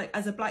to me, like,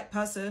 as a black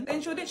person.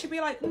 And she'll literally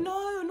be like,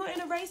 no, not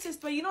in a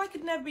racist way, you know I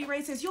could never be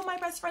racist, you're my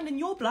best friend and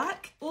you're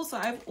black. Also,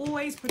 I've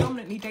always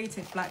predominantly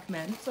dated black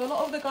men, so a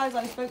lot of the guys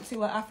I spoke to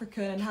were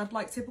African and had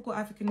like typical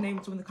African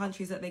names from the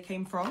countries that they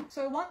came from.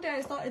 So one day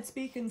I started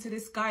speaking to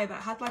this guy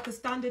that had like a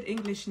standard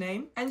English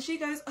name, and she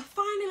goes,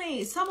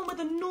 finally, someone with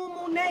a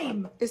normal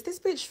name. Is this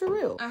bitch for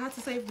real? I had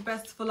to save the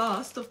best for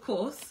last, of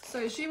course.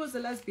 So she was a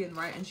lesbian,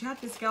 right? And she had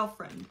this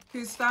girlfriend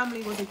whose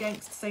family was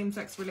against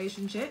same-sex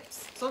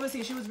relationships. So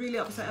obviously she was really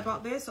upset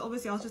about this. So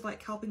obviously I was just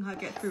like helping her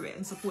get through it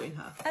and supporting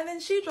her. And then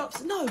she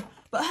drops, no,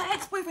 but her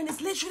ex-boyfriend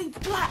is literally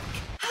black.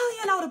 How are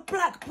you allowed a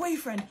black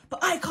boyfriend,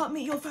 but I can't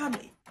meet your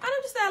family? And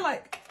I'm just there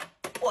like,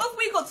 what have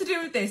we got to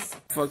do with this?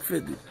 Fuck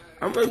 50.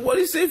 I'm like, what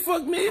do you say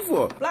fuck me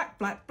for? Black,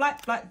 black,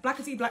 black, black,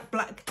 blackity, black,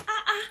 black.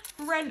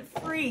 Rent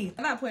free.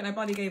 At that point, I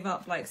bloody gave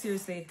up. Like,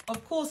 seriously.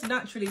 Of course,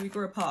 naturally, we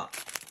grew apart.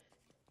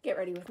 Get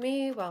ready with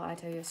me while I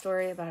tell you a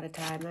story about a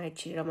time I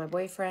cheated on my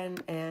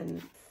boyfriend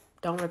and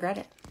don't regret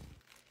it.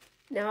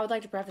 Now, I would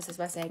like to preface this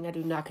by saying I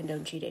do not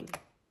condone cheating.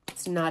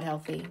 It's not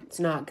healthy. It's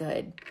not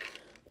good.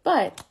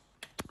 But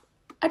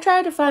I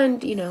try to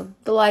find, you know,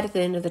 the light at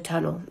the end of the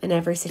tunnel in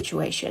every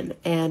situation.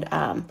 And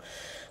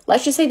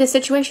let's just say the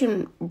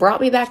situation brought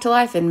me back to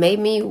life and made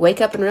me wake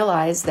up and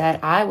realize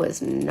that I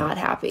was not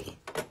happy.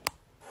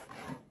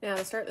 Now,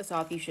 to start this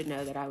off, you should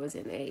know that I was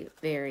in a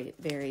very,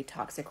 very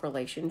toxic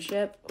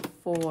relationship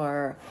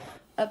for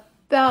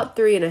about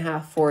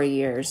 3.5, 4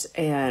 years,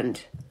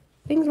 and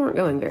things weren't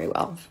going very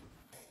well.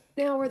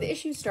 Now, where the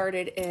issue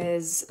started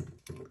is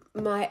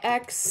my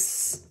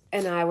ex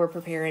and I were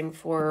preparing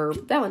for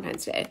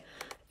Valentine's Day.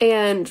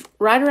 And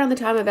right around the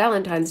time of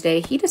Valentine's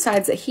Day, he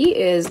decides that he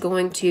is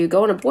going to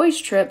go on a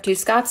boys' trip to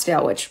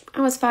Scottsdale, which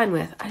I was fine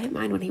with. I didn't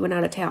mind when he went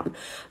out of town.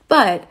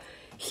 But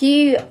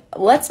he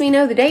lets me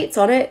know the dates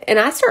on it, and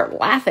I start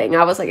laughing.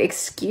 I was like,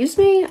 excuse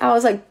me? I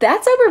was like,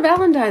 that's over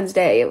Valentine's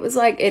Day. It was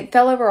like, it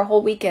fell over a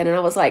whole weekend, and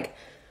I was like,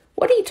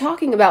 what are you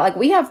talking about? Like,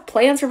 we have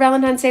plans for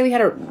Valentine's Day. We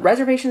had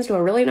reservations to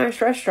a really nice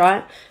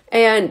restaurant,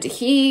 and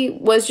he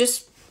was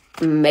just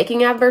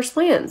making adverse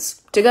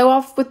plans to go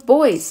off with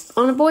boys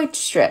on a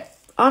boys' trip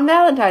on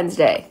Valentine's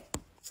Day.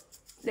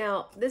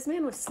 Now, this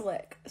man was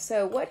slick.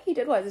 So what he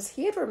did was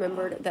he had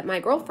remembered that my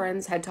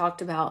girlfriends had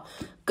talked about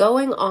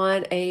going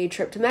on a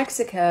trip to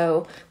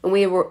Mexico when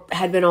we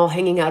had been all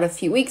hanging out a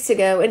few weeks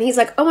ago. And he's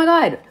like, oh my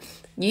God,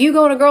 you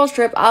go on a girl's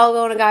trip, I'll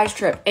go on a guy's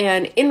trip.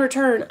 And in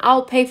return,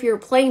 I'll pay for your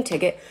plane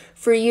ticket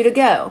for you to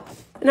go.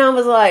 And I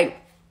was like,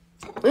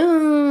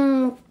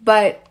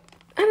 but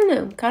I don't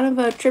know, kind of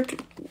a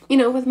trip,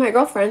 with my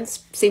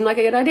girlfriends seemed like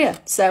a good idea.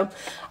 So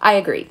I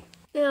agree.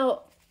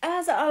 Now,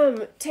 as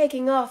I'm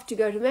taking off to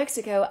go to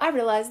Mexico, I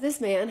realize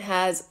this man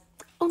has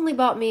only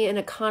bought me an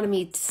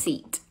economy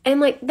seat.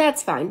 And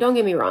that's fine, don't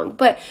get me wrong.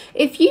 But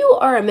if you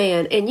are a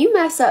man and you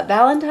mess up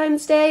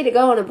Valentine's Day to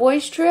go on a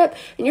boys trip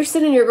and you're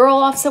sending your girl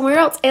off somewhere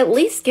else, at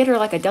least get her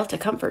a Delta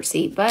Comfort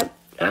seat. But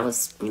I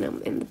was,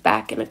 in the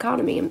back in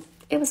economy and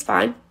it was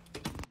fine.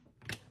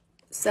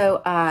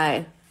 So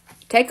I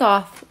take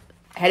off,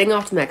 heading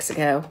off to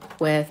Mexico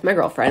with my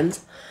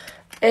girlfriends.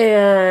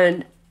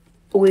 And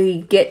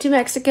we get to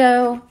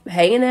Mexico,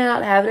 hanging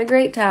out, having a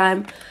great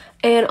time.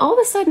 And all of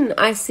a sudden,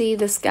 I see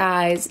this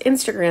guy's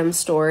Instagram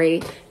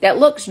story that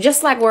looks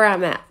just like where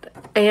I'm at.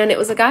 And it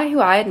was a guy who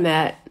I had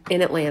met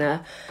in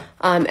Atlanta,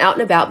 out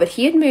and about, but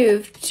he had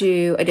moved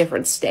to a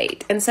different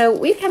state. And so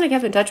we kind of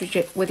kept in touch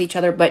with each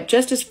other, but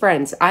just as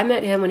friends. I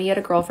met him when he had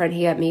a girlfriend.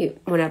 He met me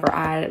whenever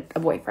I had a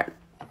boyfriend.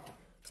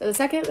 So the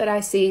second that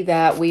I see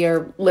that we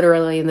are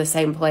literally in the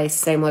same place,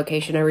 same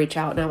location, I reach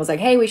out and I was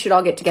like, hey, we should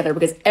all get together,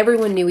 because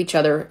everyone knew each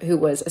other who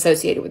was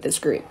associated with this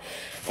group.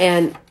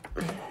 And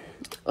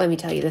let me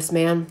tell you, this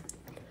man,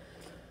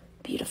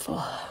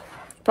 beautiful.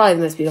 Probably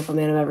the most beautiful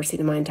man I've ever seen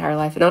in my entire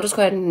life. And I'll just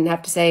go ahead and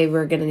have to say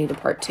we're going to need a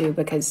part 2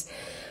 because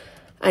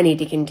I need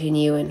to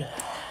continue, and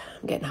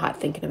I'm getting hot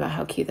thinking about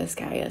how cute this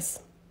guy is.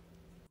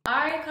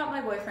 I caught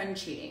my boyfriend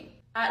cheating.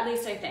 At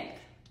least I think.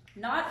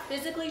 Not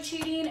physically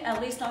cheating,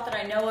 at least not that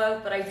I know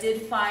of, but I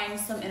did find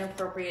some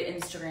inappropriate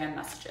Instagram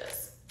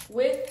messages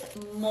with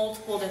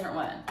multiple different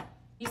women.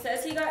 He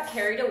says he got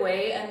carried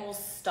away and will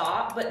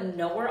stop, but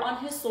nowhere on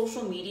his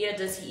social media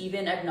does he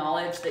even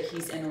acknowledge that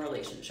he's in a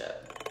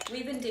relationship.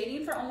 We've been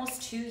dating for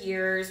almost 2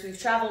 years. We've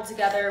traveled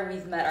together,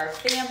 we've met our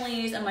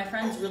families, and my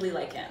friends really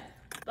like him.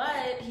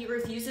 But he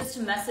refuses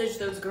to message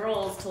those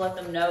girls to let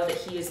them know that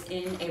he is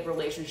in a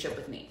relationship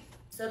with me.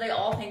 So they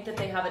all think that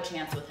they have a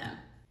chance with him.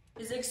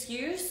 His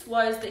excuse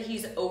was that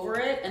he's over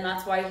it, and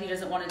that's why he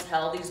doesn't want to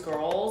tell these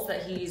girls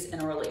that he's in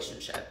a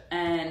relationship.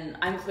 And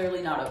I'm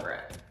clearly not over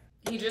it.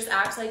 He just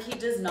acts like he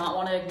does not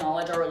want to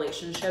acknowledge our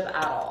relationship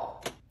at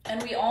all.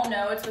 And we all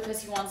know it's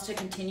because he wants to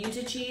continue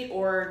to cheat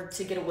or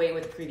to get away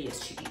with previous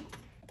cheating.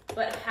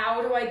 But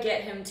how do I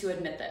get him to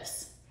admit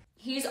this?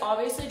 He's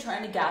obviously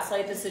trying to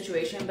gaslight the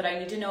situation, but I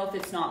need to know if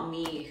it's not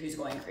me who's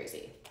going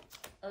crazy.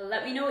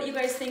 Let me know what you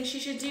guys think she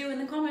should do in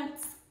the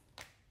comments.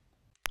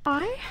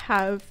 I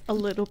have a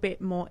little bit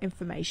more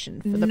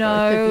information for the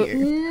both of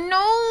you.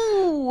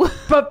 No!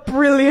 But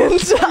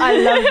brilliant. I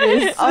love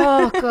this.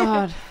 Oh,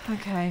 God.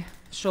 Okay.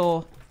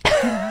 Sure.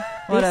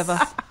 Whatever.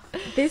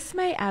 This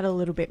may add a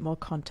little bit more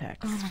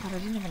context. Oh, my God. I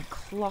didn't even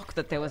clock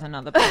that there was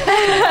another page.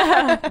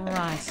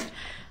 Right.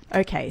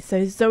 Okay,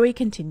 so Zoe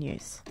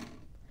continues.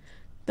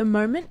 The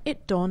moment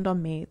it dawned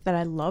on me that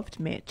I loved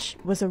Mitch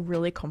was a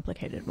really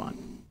complicated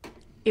one.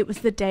 It was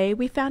the day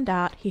we found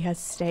out he has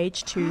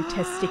stage 2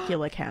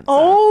 testicular cancer.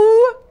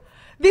 Oh,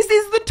 this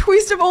is the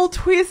twist of all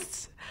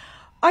twists.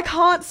 I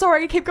can't.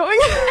 Sorry, keep going.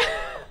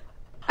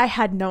 I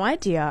had no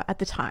idea at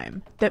the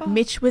time that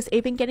Mitch was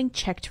even getting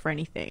checked for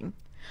anything.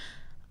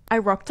 I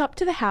rocked up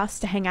to the house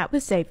to hang out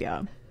with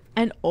Xavier,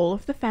 and all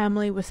of the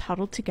family was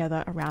huddled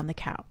together around the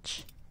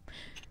couch.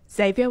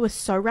 Xavier was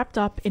so wrapped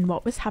up in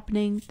what was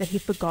happening that he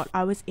forgot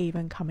I was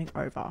even coming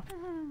over.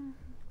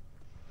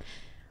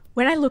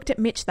 When I looked at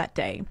Mitch that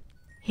day,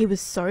 he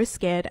was so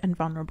scared and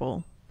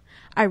vulnerable.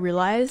 I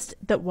realized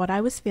that what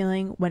I was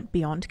feeling went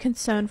beyond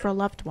concern for a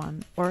loved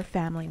one or a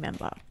family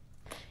member.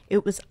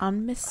 It was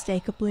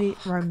unmistakably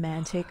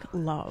romantic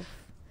love.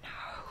 No.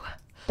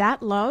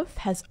 That love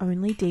has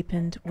only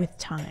deepened with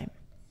time.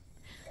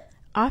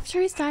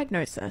 After his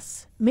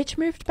diagnosis, Mitch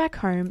moved back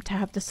home to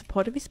have the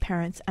support of his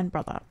parents and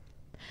brother.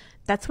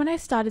 That's when I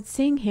started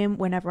seeing him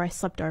whenever I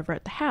slept over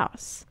at the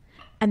house.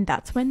 And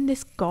that's when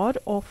this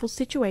god-awful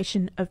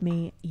situation of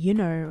me,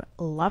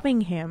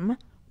 loving him,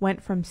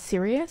 went from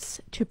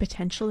serious to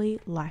potentially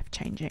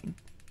life-changing.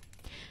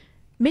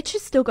 Mitch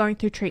is still going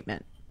through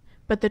treatment,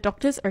 but the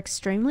doctors are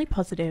extremely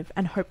positive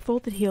and hopeful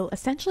that he'll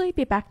essentially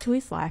be back to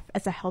his life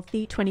as a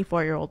healthy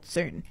 24-year-old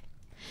soon.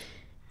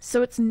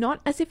 So it's not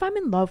as if I'm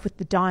in love with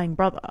the dying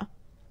brother.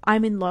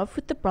 I'm in love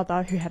with the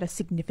brother who had a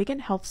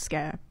significant health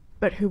scare,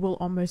 but who will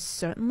almost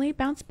certainly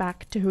bounce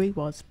back to who he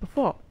was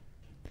before.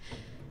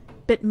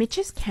 But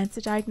Mitch's cancer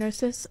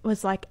diagnosis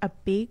was like a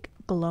big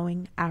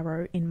glowing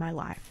arrow in my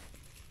life,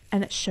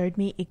 and it showed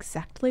me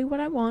exactly what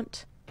I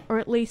want, or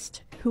at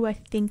least who I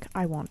think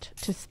I want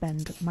to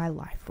spend my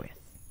life with.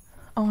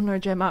 Oh no,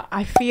 Gemma,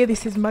 I fear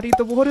this has muddied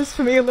the waters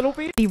for me a little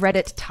bit. The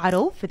Reddit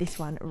title for this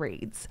one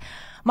reads,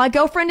 "My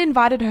girlfriend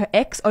invited her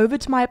ex over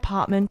to my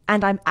apartment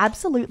and I'm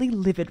absolutely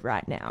livid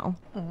right now."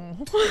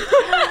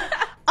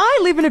 I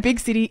live in a big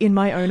city in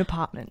my own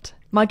apartment.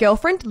 My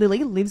girlfriend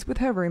Lily lives with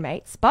her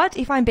roommates, but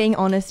if I'm being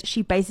honest,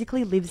 she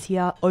basically lives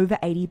here over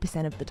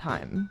 80% of the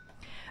time.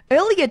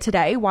 Earlier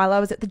today, while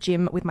I was at the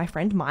gym with my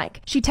friend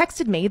Mike, she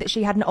texted me that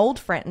she had an old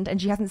friend and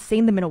she hasn't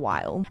seen them in a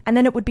while, and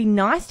then it would be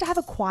nice to have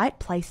a quiet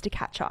place to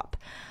catch up.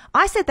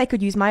 I said they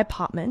could use my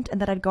apartment and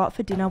that I'd go out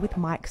for dinner with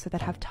Mike so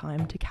they'd have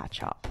time to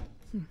catch up.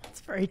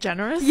 It's very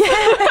generous.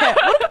 Yeah,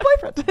 what a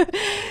good boyfriend.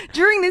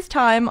 During this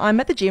time, I'm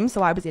at the gym,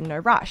 so I was in no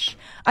rush.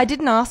 I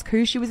didn't ask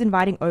who she was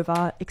inviting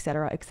over,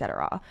 etc.,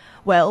 etc.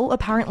 Well,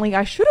 apparently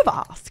I should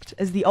have asked,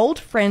 as the old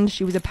friend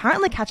she was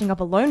apparently catching up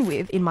alone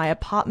with in my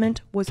apartment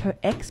was her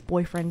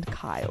ex-boyfriend,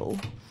 Kyle.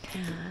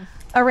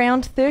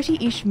 Around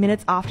 30-ish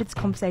minutes after this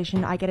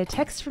conversation, I get a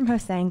text from her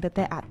saying that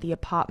they're at the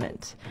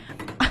apartment.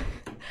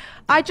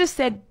 I just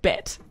said,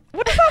 bet.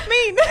 What does that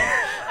mean?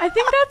 I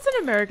think that's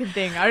an American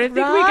thing. I don't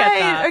think we get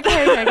that.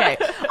 Okay.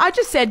 I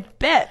just said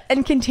bet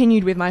and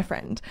continued with my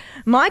friend.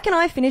 Mike and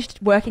I finished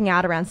working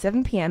out around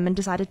 7 p.m. and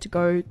decided to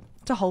go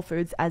to Whole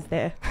Foods as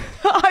their...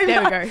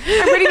 There we go.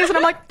 I'm reading this and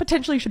I'm like,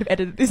 potentially should have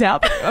edited this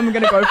out, but I'm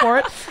going to go for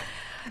it.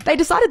 They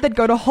decided they'd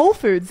go to Whole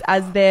Foods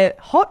as their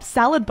hot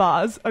salad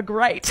bars are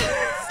great.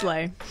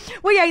 Slay.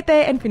 We ate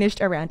there and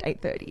finished around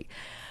 8:30.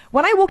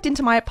 When I walked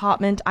into my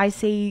apartment, I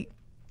see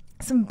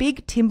some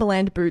big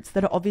Timberland boots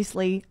that are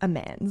obviously a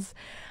man's.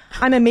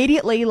 I'm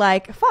immediately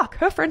like, fuck,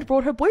 her friend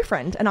brought her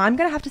boyfriend and I'm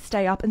going to have to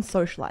stay up and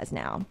socialize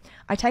now.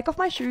 I take off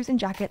my shoes and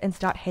jacket and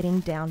start heading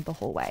down the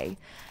hallway.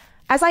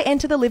 As I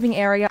enter the living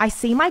area, I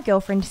see my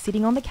girlfriend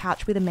sitting on the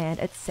couch with a man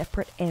at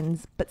separate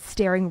ends, but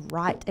staring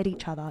right at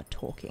each other,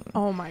 talking.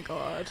 Oh my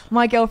God.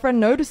 My girlfriend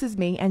notices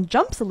me and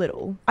jumps a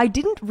little. I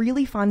didn't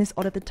really find this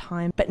odd at the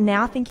time, but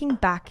now thinking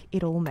back,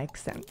 it all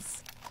makes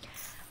sense.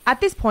 At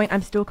this point,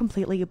 I'm still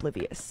completely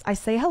oblivious. I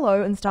say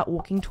hello and start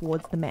walking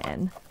towards the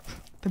man.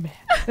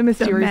 The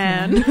mysterious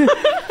man.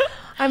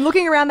 I'm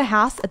looking around the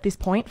house at this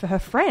point for her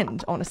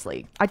friend,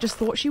 honestly. I just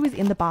thought she was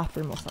in the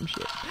bathroom or some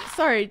shit.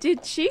 Sorry,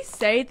 did she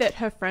say that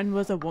her friend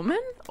was a woman?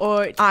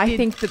 Or I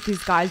think that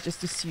these guys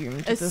just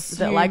assumed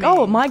that, like,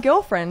 oh, my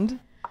girlfriend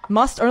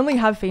must only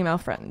have female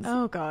friends.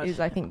 Oh, God. Is,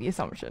 I think, the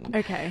assumption.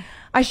 Okay.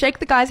 I shake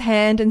the guy's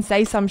hand and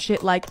say some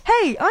shit like,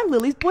 hey, I'm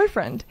Lily's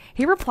boyfriend.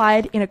 He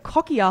replied in a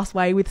cocky-ass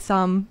way with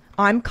some,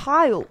 I'm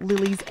Kyle,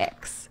 Lily's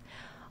ex.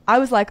 I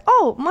was like,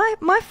 oh,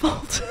 my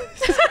fault.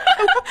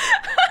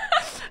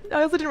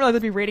 I also didn't realize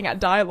I'd be reading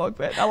out dialogue,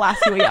 but alas,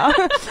 here we are.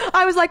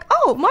 I was like,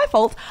 oh, my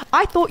fault.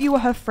 I thought you were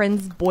her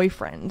friend's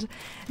boyfriend.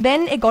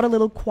 Then it got a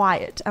little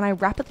quiet, and I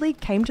rapidly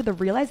came to the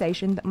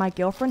realization that my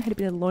girlfriend had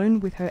been alone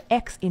with her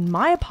ex in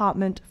my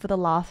apartment for the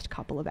last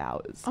couple of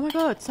hours. Oh my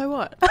God, so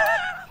what?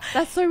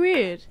 That's so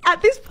weird.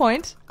 At this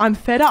point, I'm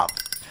fed up.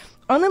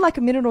 Only like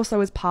a minute or so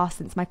has passed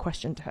since my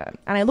question to her.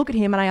 And I look at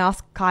him and I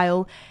ask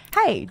Kyle,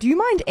 hey, do you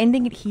mind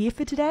ending it here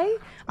for today?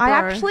 I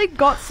actually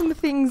got some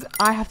things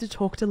I have to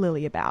talk to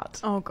Lily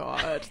about. Oh,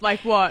 God. Like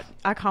what?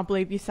 I can't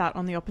believe you sat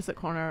on the opposite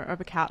corner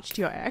of a couch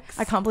to your ex.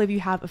 I can't believe you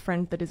have a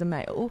friend that is a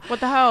male. What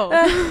the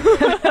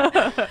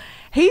hell?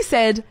 He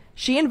said,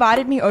 she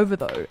invited me over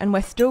though, and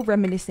we're still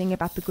reminiscing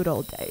about the good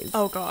old days.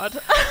 Oh, God.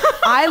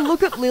 I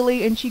look at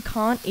Lily and she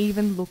can't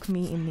even look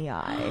me in the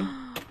eye.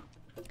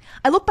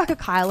 I look back at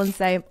Kyle and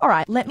say, all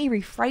right, let me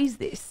rephrase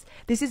this.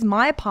 This is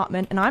my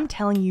apartment and I'm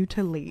telling you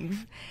to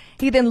leave.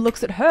 He then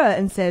looks at her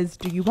and says,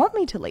 do you want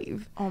me to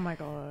leave? Oh my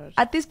God.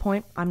 At this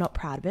point, I'm not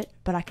proud of it,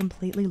 but I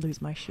completely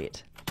lose my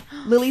shit.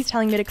 Lily's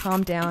telling me to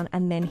calm down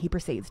and then he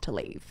proceeds to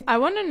leave. I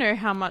want to know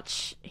how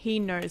much he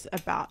knows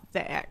about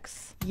the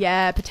ex.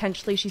 Yeah,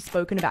 potentially she's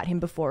spoken about him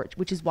before,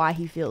 which is why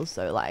he feels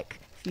so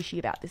like fishy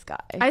about this guy.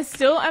 I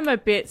still am a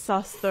bit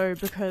sus though,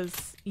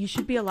 because you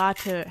should be allowed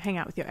to hang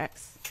out with your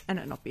ex and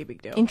it not be a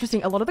big deal.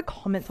 Interesting. A lot of the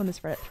comments on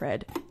this Reddit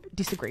thread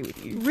disagree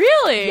with you.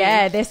 Really?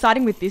 Yeah, they're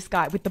siding with this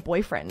guy, with the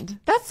boyfriend.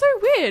 That's so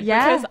weird.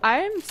 Yeah. Because I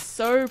am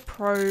so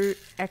pro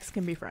ex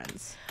can be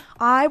friends.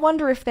 I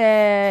wonder if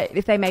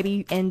they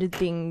maybe ended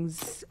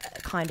things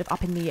kind of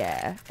up in the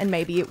air, and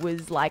maybe it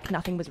was like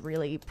nothing was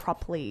really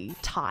properly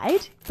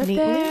tied But neatly.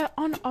 they're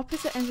on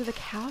opposite ends of the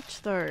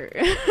couch though.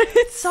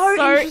 It's so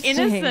Interesting.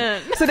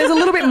 innocent. So there's a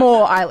little bit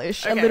more,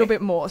 Eilish, Okay. a little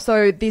bit more.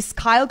 So this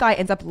Kyle guy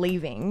ends up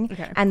leaving,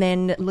 Okay. and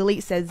then Lily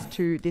says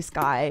to this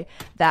guy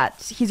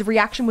that his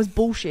reaction was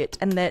bullshit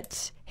and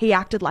that he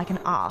acted like an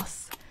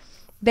ass.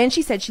 Then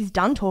she said she's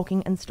done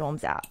talking and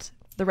storms out.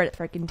 The Reddit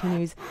thread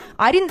continues,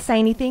 I didn't say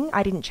anything,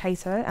 I didn't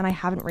chase her, and I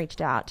haven't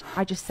reached out.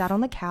 I just sat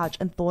on the couch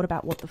and thought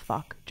about what the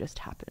fuck just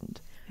happened.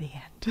 The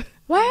end.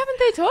 Why haven't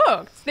they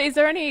talked? Is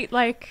there any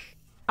like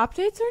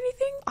updates or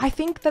anything? I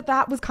think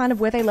that was kind of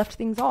where they left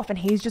things off, and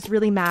he's just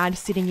really mad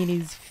sitting in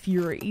his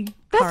fury.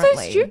 That's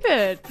currently. so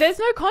stupid. There's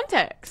no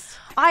context.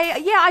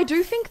 I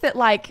do think that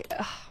like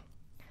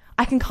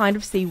I can kind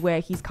of see where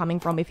he's coming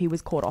from if he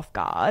was caught off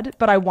guard,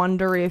 but I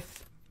wonder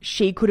if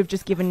she could have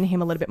just given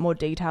him a little bit more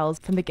details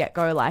from the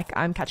get-go, like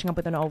I'm catching up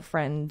with an old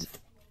friend.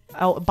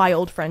 By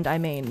old friend, I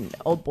mean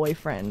old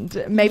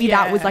boyfriend. Maybe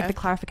that was like the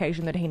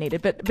clarification that he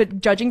needed.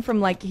 But judging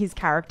from like his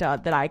character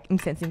that I am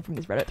sensing from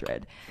this Reddit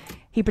thread,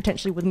 he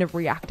potentially wouldn't have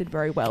reacted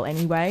very well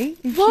anyway.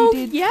 If Well,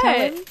 she did yeah,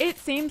 tell him. it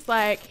seems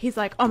like he's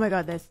like, oh my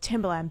God, there's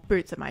Timberland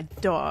boots at my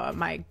door.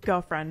 My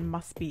girlfriend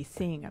must be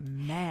seeing a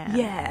man.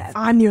 Yeah,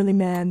 I'm the only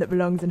man that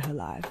belongs in her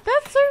life.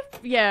 That's so,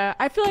 yeah,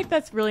 I feel like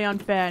that's really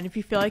unfair. And if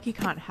you feel like you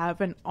can't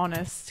have an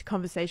honest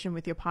conversation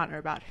with your partner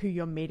about who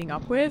you're meeting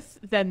up with,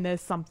 then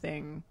there's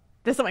something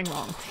There's something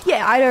wrong.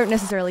 Yeah, I don't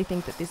necessarily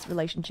think that this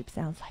relationship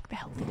sounds like the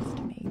healthiest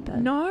to me. But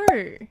No.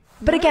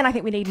 But again, I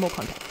think we need more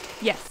context.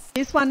 Yes.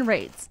 This one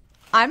reads,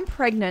 I'm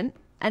pregnant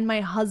and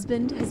my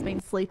husband has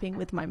been sleeping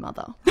with my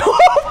mother.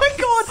 Oh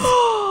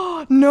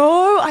my god!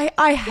 No,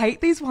 I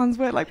hate these ones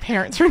where like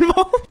parents are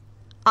involved.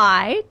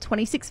 I,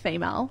 26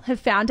 female, have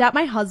found out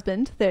my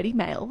husband, 30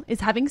 male,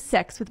 is having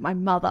sex with my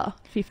mother,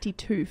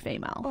 52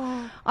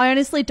 female. I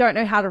honestly don't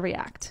know how to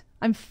react.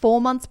 I'm 4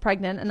 months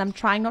pregnant and I'm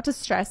trying not to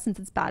stress since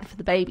it's bad for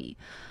the baby.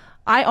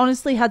 I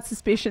honestly had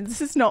suspicions.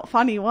 This is not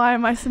funny. Why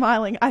am I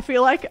smiling? I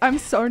feel like I'm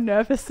so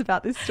nervous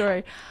about this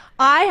story.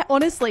 I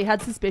honestly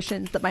had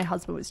suspicions that my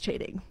husband was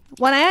cheating.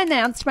 When I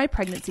announced my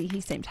pregnancy, he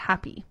seemed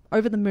happy.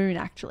 Over the moon,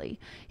 actually.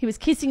 He was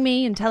kissing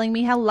me and telling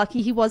me how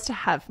lucky he was to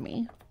have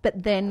me.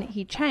 But then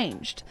he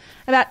changed.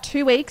 About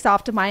 2 weeks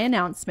after my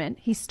announcement,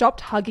 he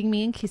stopped hugging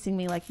me and kissing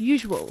me like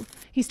usual.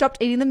 He stopped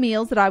eating the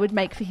meals that I would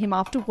make for him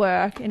after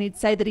work, and he'd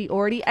say that he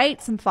already ate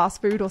some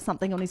fast food or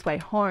something on his way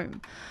home.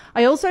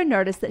 I also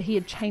noticed that he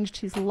had changed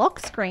his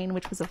lock screen,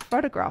 which was a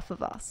photograph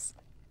of us.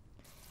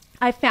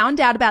 I found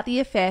out about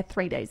the affair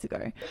 3 days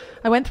ago.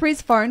 I went through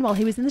his phone while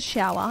he was in the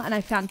shower, and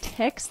I found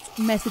texts,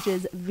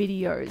 messages,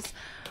 videos.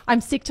 I'm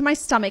sick to my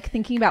stomach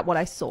thinking about what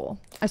I saw.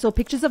 I saw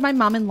pictures of my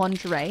mum in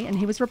lingerie and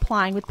he was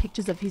replying with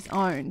pictures of his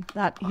own.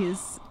 That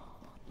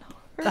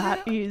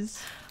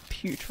is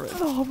putrid.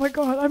 Oh my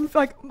god, I'm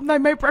like, my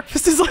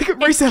breakfast is like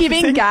It's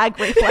giving gag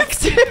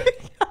reflex.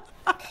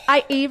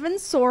 I even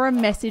saw a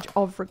message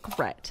of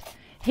regret.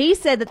 He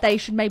said that they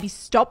should maybe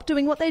stop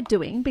doing what they're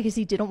doing because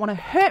he didn't want to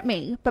hurt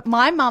me, but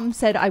my mum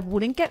said I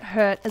wouldn't get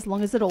hurt as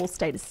long as it all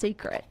stayed a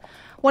secret.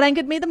 What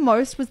angered me the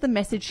most was the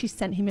message she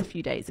sent him a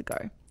few days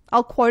ago.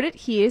 I'll quote it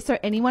here so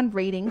anyone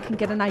reading can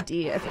get an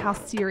idea of how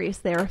serious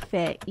their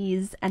affair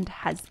is and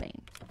has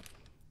been.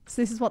 So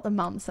this is what the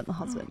mum sent the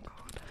husband.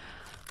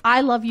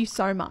 I love you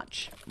so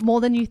much, more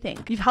than you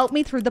think. You've helped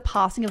me through the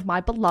passing of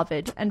my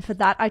beloved, and for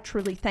that I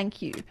truly thank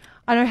you.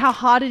 I know how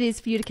hard it is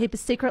for you to keep a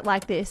secret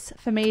like this.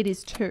 For me it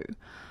is too.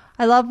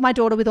 I love my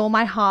daughter with all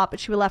my heart, but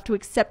she will have to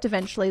accept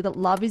eventually that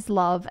love is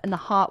love and the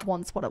heart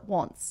wants what it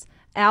wants.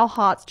 Our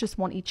hearts just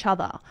want each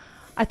other.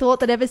 I thought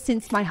that ever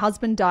since my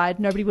husband died,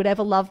 nobody would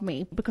ever love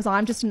me because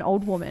I'm just an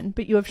old woman,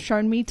 but you have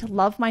shown me to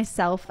love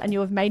myself and you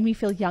have made me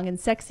feel young and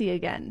sexy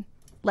again.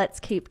 Let's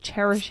keep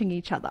cherishing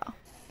each other.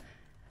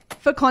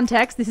 For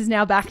context, this is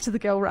now back to the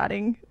girl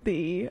writing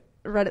the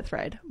Reddit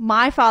thread.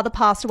 My father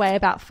passed away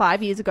about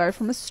 5 years ago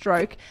from a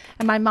stroke,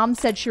 and my mum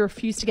said she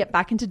refused to get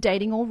back into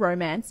dating or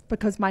romance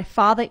because my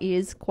father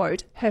is,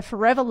 quote, her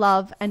forever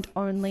love and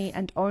only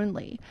and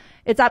only.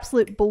 It's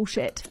absolute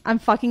bullshit. I'm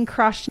fucking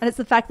crushed, and it's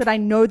the fact that I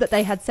know that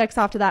they had sex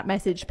after that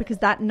message because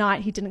that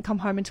night he didn't come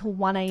home until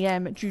 1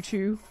 a.m. due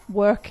to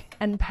work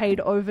and paid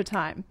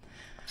overtime.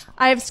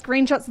 I have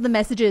screenshots of the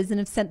messages and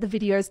have sent the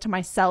videos to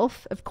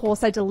myself. Of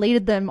course, I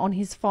deleted them on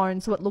his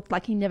phone so it looked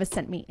like he never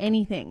sent me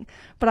anything.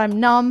 But I'm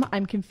numb,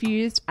 I'm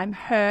confused, I'm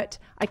hurt.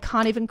 I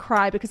can't even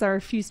cry because I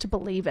refuse to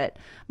believe it.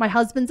 My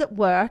husband's at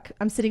work.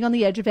 I'm sitting on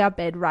the edge of our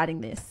bed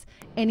writing this.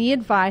 Any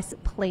advice,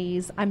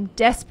 please? I'm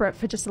desperate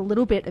for just a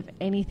little bit of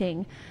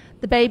anything.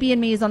 The baby in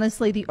me is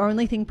honestly the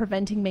only thing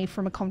preventing me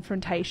from a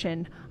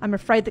confrontation. I'm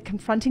afraid that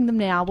confronting them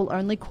now will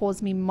only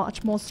cause me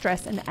much more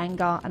stress and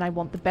anger, and I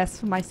want the best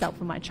for myself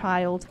and my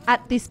child.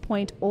 At this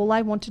point, all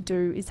I want to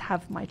do is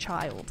have my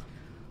child.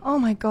 Oh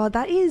my god,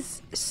 that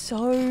is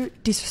so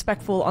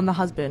disrespectful on the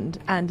husband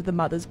and the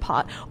mother's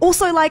part.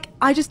 Also, like,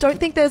 I just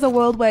don't think there's a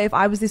world where if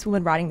I was this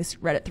woman writing this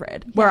Reddit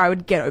thread where I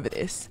would get over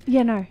this.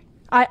 Yeah, no.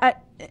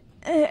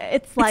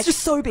 It's like... It's just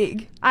so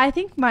big. I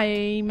think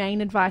my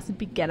main advice would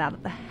be get out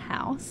of the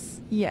house.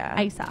 Yeah.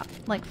 ASAP.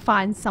 Like,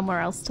 find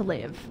somewhere else to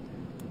live.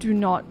 Do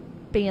not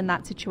be in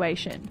that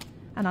situation.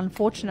 And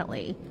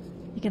unfortunately,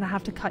 you're going to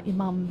have to cut your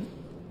mum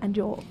and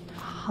your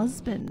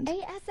husband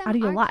out of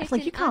your life.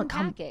 Like, you can't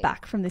come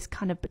back from this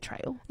kind of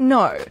betrayal.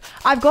 No.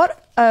 I've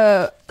got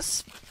an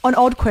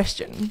odd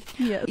question.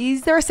 Yes.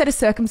 Is there a set of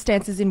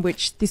circumstances in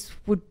which this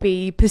would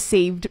be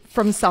perceived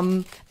from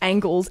some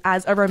angles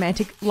as a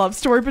romantic love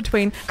story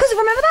between... Because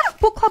remember that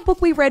book club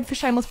book we read for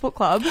Shameless Book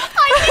Club?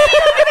 I knew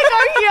you were going to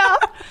go here.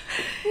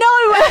 No,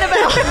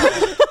 Annabelle.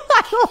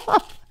 I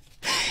love...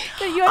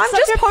 I'm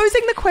just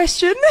posing the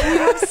question. You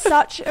have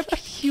such a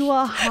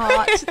pure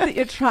heart that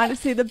you're trying to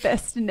see the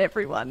best in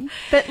everyone.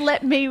 But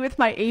let me, with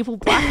my evil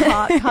black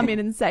heart, come in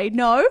and say,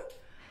 no,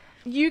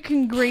 you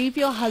can grieve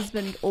your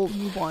husband all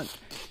you want.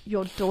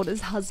 Your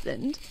daughter's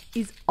husband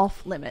is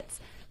off limits.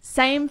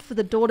 Same for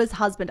the daughter's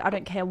husband. I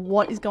don't care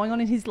what is going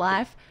on in his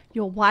life.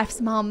 Your wife's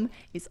mum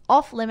is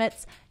off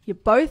limits. You're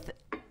both...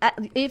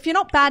 If you're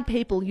not bad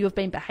people, you have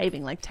been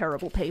behaving like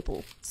terrible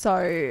people.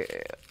 So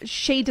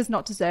she does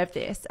not deserve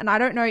this. And I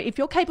don't know, if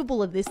you're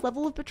capable of this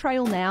level of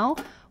betrayal now,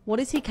 what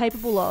is he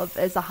capable of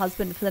as a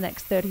husband for the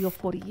next 30 or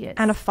 40 years?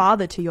 And a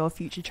father to your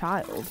future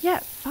child. Yeah,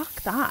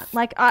 fuck that.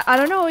 Like, I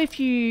don't know if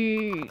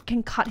you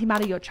can cut him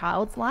out of your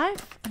child's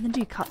life. And then do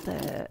you cut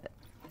the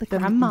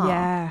grandma?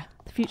 Yeah.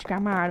 The future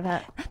grandma out of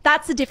it.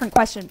 That's a different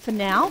question. For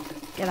now,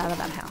 get out of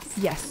that house.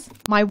 Yes.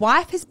 My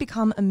wife has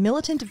become a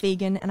militant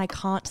vegan and I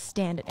can't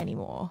stand it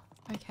anymore.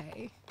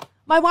 Okay.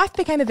 My wife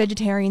became a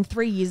vegetarian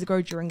 3 years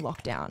ago during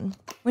lockdown.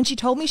 When she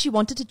told me she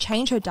wanted to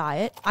change her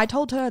diet, I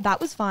told her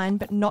that was fine,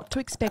 but not to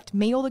expect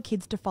me or the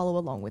kids to follow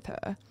along with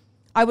her.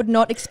 I would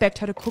not expect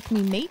her to cook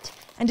me meat,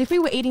 and if we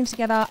were eating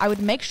together, I would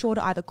make sure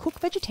to either cook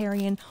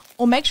vegetarian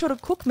or make sure to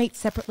cook meat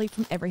separately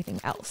from everything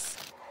else.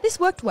 This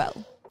worked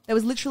well. There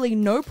was literally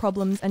no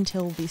problems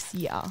until this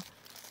year.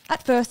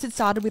 At first, it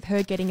started with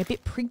her getting a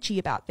bit preachy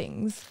about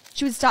things.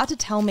 She would start to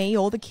tell me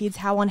or the kids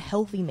how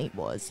unhealthy meat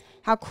was,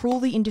 how cruel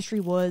the industry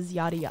was,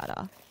 yada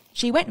yada.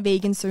 She went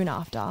vegan soon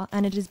after,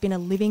 and it has been a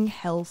living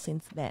hell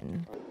since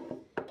then.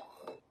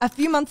 A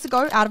few months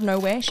ago, out of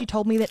nowhere, she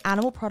told me that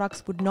animal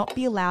products would not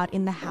be allowed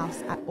in the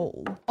house at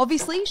all.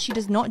 Obviously, she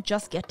does not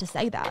just get to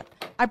say that.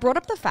 I brought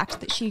up the fact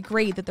that she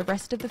agreed that the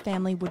rest of the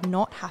family would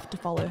not have to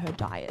follow her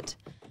diet.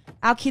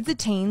 Our kids are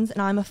teens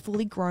and I'm a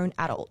fully grown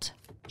adult.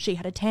 She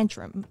had a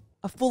tantrum,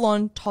 a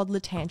full-on toddler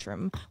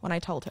tantrum, when I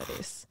told her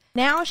this.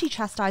 Now she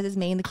chastises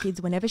me and the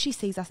kids whenever she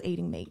sees us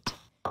eating meat.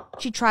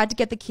 She tried to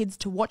get the kids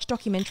to watch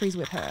documentaries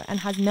with her and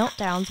has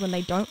meltdowns when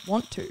they don't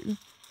want to.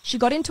 She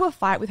got into a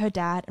fight with her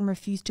dad and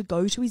refused to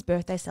go to his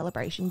birthday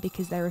celebration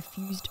because they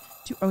refused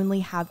to only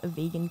have a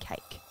vegan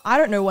cake. I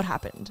don't know what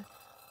happened.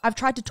 I've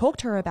tried to talk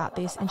to her about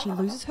this and she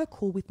loses her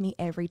cool with me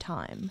every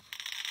time.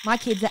 My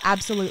kids are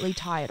absolutely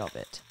tired of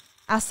it.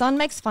 Our son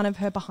makes fun of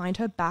her behind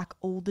her back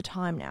all the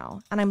time now,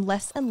 and I'm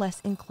less and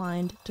less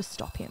inclined to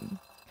stop him.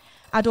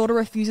 Our daughter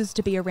refuses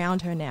to be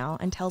around her now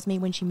and tells me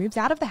when she moves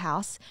out of the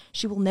house,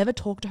 she will never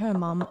talk to her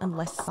mum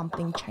unless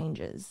something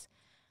changes.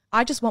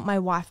 I just want my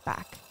wife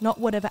back, not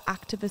whatever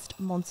activist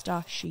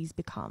monster she's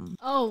become.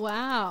 Oh,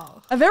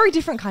 wow. A very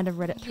different kind of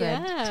Reddit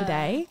thread Yeah.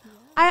 today.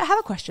 I have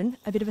a question,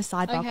 a bit of a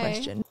sidebar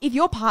question. If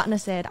your partner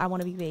said, I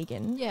want to be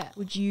vegan, how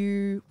would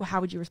you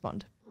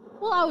respond?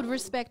 Well, I would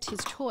respect his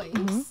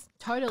choice.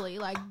 Totally.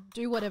 Like,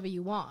 do whatever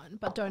you want,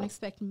 but don't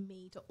expect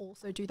me to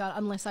also do that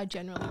unless I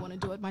genuinely want to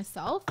do it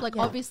myself. Like,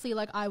 obviously,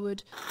 like, I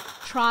would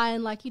try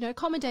and, like, you know,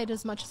 accommodate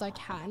as much as I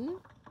can.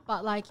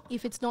 But, like,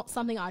 if it's not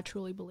something I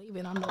truly believe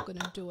in, I'm not going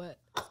to do it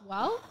as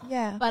well.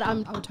 Yeah. But I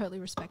would totally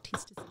respect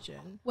his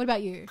decision. What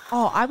about you?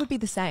 Oh, I would be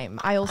the same.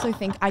 I also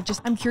think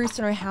I'm curious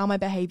to know how my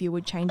behaviour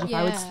would change if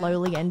I would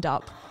slowly end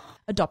up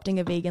adopting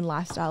a vegan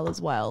lifestyle as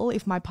well,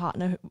 if my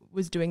partner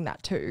was doing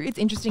that too. It's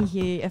interesting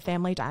here, a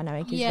family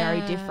dynamic is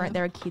very different.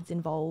 There are kids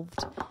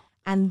involved.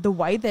 And the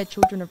way their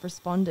children have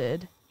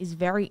responded is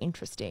very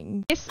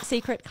interesting. This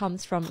secret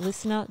comes from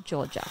listener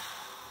Georgia.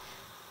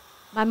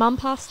 My mum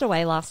passed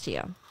away last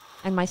year.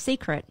 And my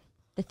secret,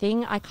 the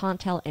thing I can't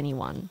tell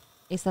anyone,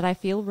 is that I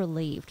feel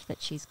relieved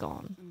that she's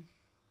gone.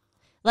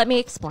 Let me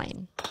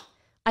explain.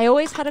 I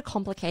always had a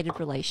complicated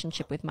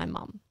relationship with my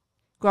mum.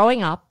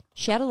 Growing up,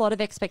 she had a lot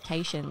of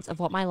expectations of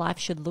what my life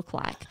should look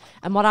like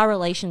and what our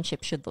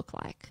relationship should look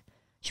like.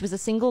 She was a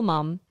single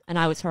mum and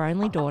I was her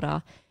only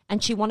daughter,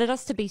 and she wanted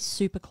us to be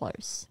super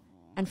close.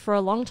 And for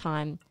a long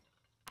time,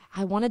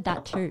 I wanted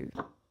that too.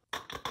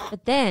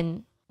 But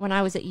then, when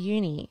I was at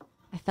uni,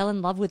 I fell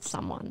in love with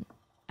someone.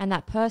 And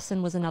that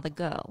person was another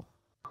girl.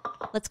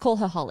 Let's call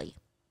her Holly.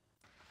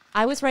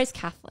 I was raised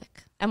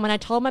Catholic, and when I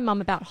told my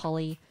mum about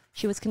Holly,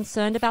 she was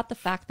concerned about the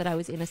fact that I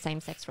was in a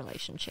same-sex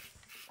relationship.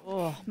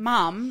 Oh,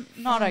 Mum,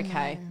 not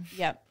okay. No.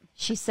 Yep.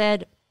 She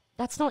said,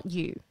 that's not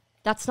you.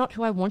 That's not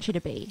who I want you to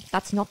be.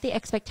 That's not the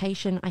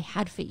expectation I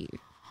had for you.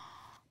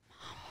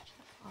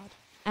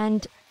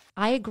 And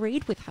I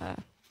agreed with her.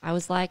 I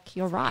was like,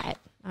 you're right.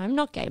 I'm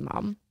not gay,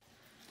 Mum.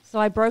 So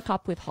I broke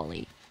up with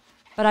Holly.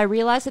 But I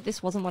realised that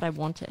this wasn't what I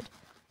wanted.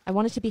 I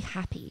wanted to be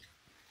happy.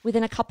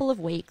 Within a couple of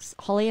weeks,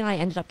 Holly and I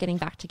ended up getting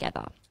back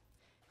together.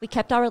 We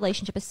kept our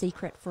relationship a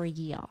secret for a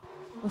year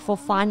before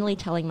finally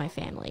telling my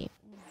family.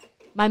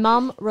 My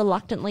mum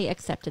reluctantly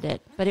accepted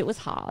it, but it was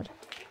hard.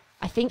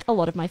 I think a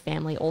lot of my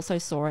family also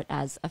saw it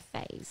as a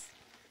phase.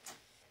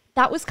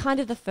 That was kind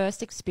of the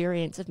first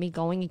experience of me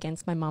going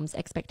against my mum's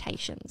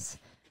expectations.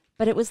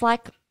 But it was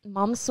like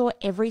mum saw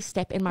every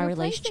step in my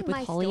relationship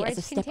with Holly as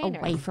a step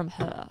away from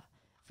her.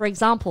 For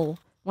example,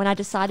 when I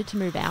decided to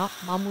move out,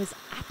 Mum was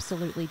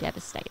absolutely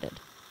devastated.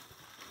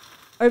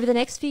 Over the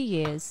next few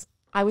years,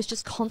 I was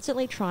just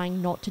constantly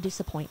trying not to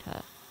disappoint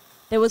her.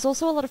 There was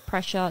also a lot of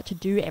pressure to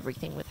do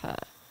everything with her.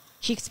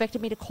 She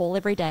expected me to call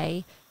every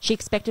day. She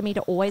expected me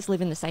to always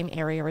live in the same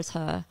area as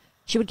her.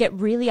 She would get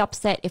really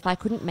upset if I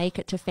couldn't make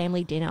it to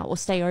family dinner or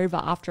stay over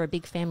after a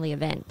big family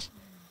event.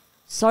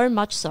 So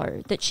much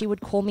so that she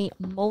would call me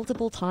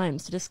multiple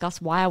times to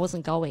discuss why I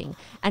wasn't going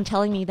and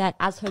telling me that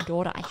as her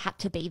daughter, I had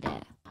to be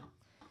there.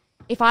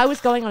 If I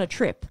was going on a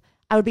trip,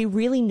 I would be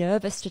really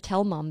nervous to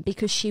tell Mum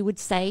because she would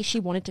say she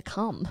wanted to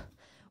come.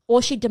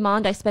 Or she'd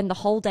demand I spend the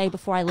whole day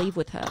before I leave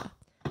with her.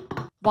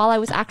 While I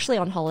was actually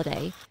on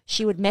holiday,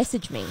 she would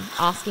message me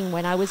asking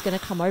when I was going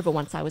to come over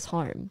once I was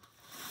home.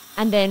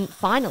 And then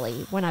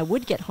finally, when I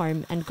would get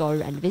home and go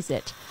and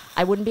visit,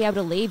 I wouldn't be able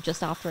to leave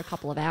just after a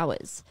couple of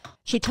hours.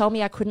 She'd tell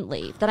me I couldn't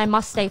leave, that I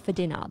must stay for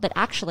dinner, that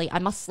actually I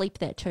must sleep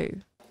there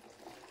too.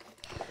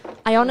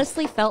 I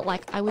honestly felt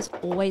like I was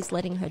always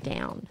letting her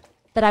down,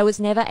 that I was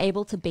never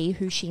able to be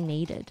who she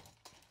needed.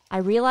 I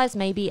realized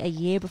maybe a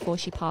year before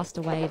she passed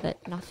away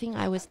that nothing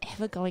I was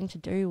ever going to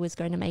do was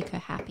going to make her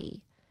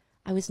happy.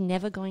 I was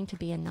never going to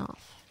be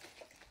enough.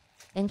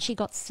 Then she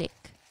got sick.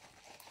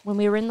 When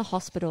we were in the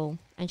hospital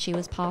and she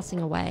was passing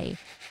away,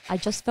 I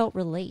just felt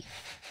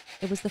relief.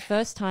 It was the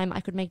first time I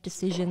could make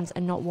decisions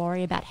and not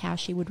worry about how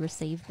she would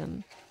receive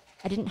them.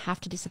 I didn't have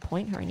to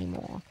disappoint her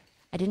anymore.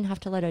 I didn't have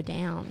to let her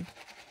down.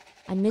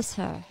 I miss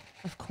her,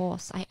 of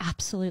course. I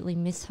absolutely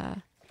miss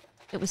her.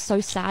 It was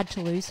so sad to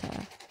lose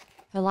her.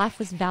 Her life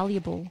was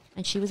valuable,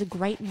 and she was a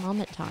great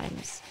mum at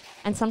times.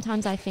 And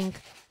sometimes I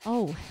think,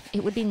 oh,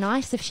 it would be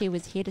nice if she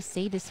was here to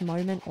see this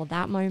moment or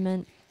that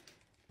moment.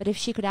 But if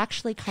she could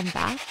actually come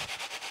back,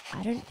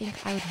 I don't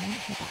think I would want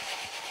her back.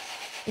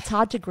 It's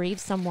hard to grieve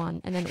someone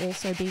and then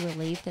also be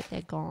relieved that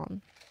they're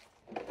gone.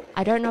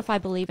 I don't know if I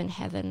believe in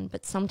heaven,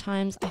 but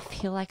sometimes I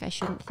feel like I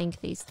shouldn't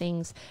think these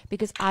things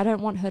because I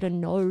don't want her to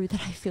know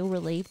that I feel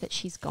relieved that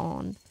she's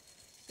gone.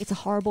 It's a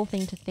horrible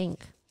thing to think.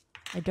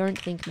 I don't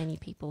think many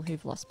people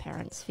who've lost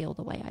parents feel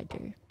the way I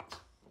do.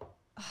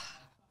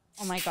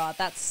 Oh my God,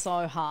 that's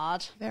so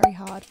hard. Very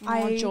hard.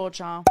 Oh,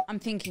 Georgia. I'm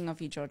thinking of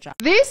you, Georgia.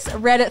 This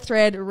Reddit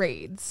thread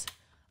reads,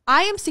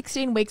 I am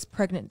 16 weeks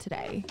pregnant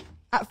today.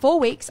 At 4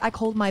 weeks, I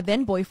called my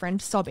then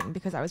boyfriend sobbing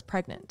because I was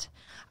pregnant.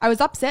 I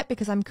was upset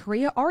because I'm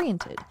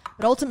career-oriented,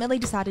 but ultimately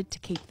decided to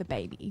keep the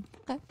baby.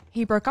 Okay.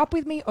 He broke up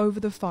with me over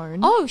the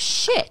phone. Oh,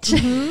 shit.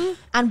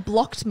 And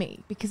blocked me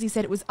because he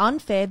said it was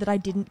unfair that I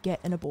didn't get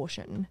an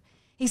abortion.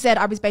 He said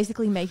I was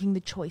basically making the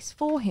choice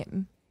for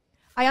him.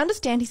 I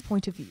understand his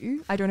point of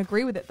view. I don't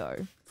agree with it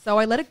though. So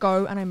I let it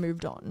go and I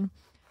moved on.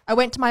 I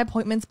went to my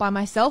appointments by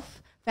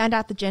myself, found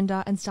out the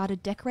gender and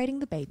started decorating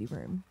the baby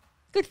room.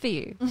 Good for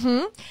you.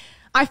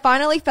 I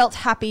finally felt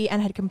happy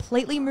and had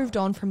completely moved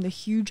on from the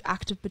huge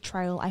act of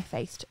betrayal I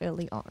faced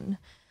early on.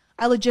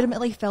 I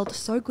legitimately felt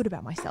so good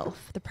about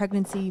myself. The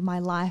pregnancy, my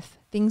life,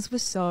 things were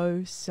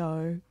so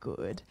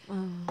good.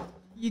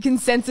 You can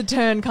sense a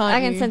turn, can't you?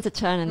 I can sense a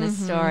turn in this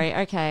story.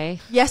 Okay.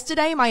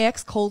 Yesterday, my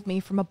ex called me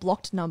from a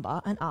blocked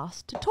number and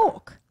asked to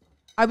talk.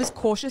 I was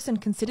cautious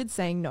and considered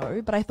saying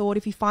no, but I thought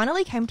if he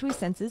finally came to his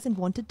senses and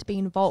wanted to be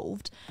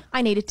involved,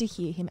 I needed to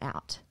hear him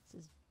out.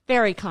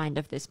 Very kind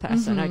of this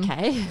person,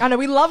 okay? I know,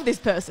 we love this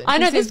person. I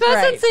know, He this seems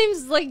person great.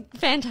 seems like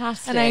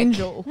fantastic. An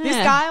angel. Yeah. This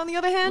guy, on the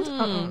other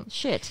hand,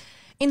 Shit.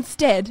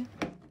 Instead,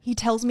 he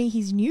tells me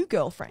his new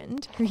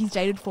girlfriend, who he's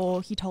dated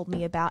for, he told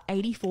me, about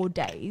 84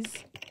 days,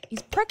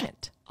 is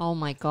pregnant. Oh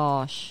my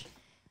gosh.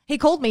 He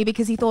called me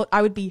because he thought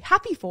I would be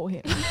happy for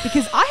him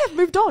because I have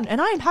moved on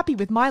and I am happy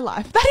with my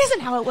life. That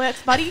isn't how it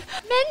works, buddy.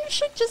 Men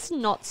should just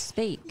not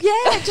speak.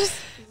 Yeah, just...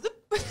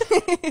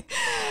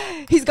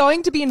 He's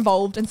going to be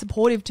involved and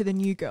supportive to the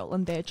new girl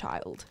and their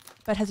child,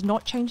 but has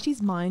not changed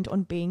his mind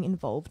on being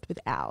involved with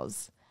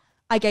ours.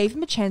 I gave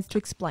him a chance to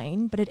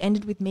explain, but it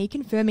ended with me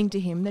confirming to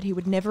him that he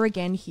would never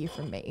again hear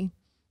from me.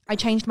 I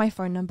changed my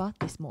phone number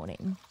this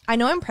morning. I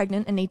know I'm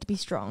pregnant and need to be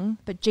strong,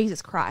 but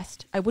Jesus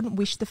Christ, I wouldn't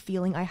wish the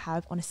feeling I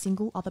have on a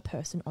single other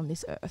person on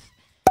this earth.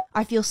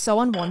 I feel so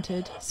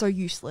unwanted, so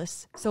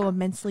useless, so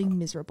immensely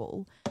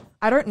miserable.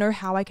 I don't know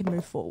how I can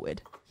move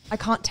forward. I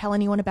can't tell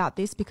anyone about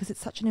this because it's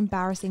such an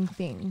embarrassing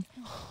thing.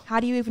 How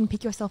do you even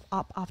pick yourself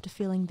up after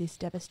feeling this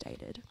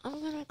devastated?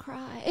 I'm gonna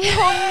cry.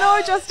 Oh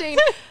no, Justine.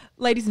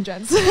 Ladies and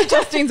gents,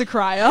 Justine's a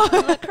crier.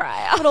 I'm a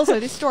crier. But also,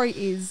 this story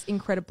is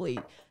incredibly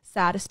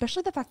sad,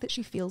 especially the fact that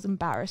she feels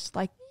embarrassed.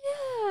 Like,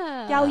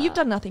 Yeah. Gal, you've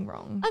done nothing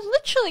wrong. I've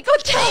literally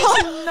got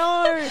Oh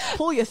no,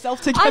 pull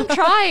yourself together. I'm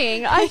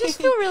trying. I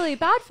just feel really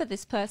bad for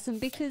this person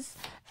because,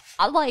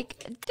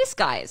 this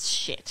guy is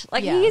shit.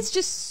 Like, Yeah. he is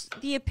just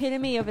the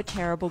epitome of a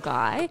terrible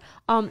guy.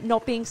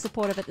 Not being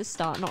supportive at the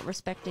start, not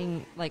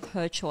respecting,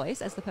 her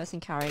choice as the person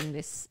carrying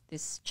this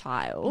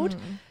child.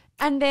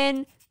 And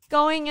then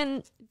going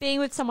and being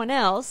with someone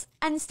else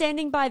and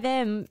standing by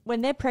them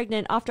when they're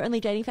pregnant after only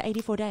dating for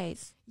 84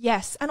 days.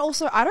 Yes, and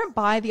also I don't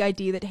buy the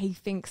idea that he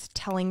thinks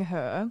telling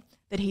her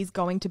that he's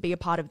going to be a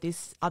part of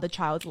this other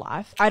child's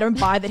life. I don't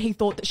buy that he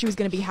thought that she was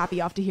going to be happy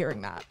after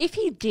hearing that. If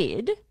he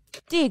did,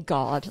 dear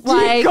God.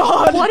 Dear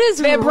God, what is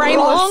they're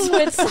brainless. wrong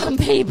with some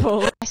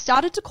people? I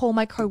started to call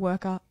my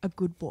coworker a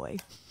good boy.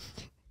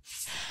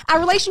 Our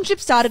relationship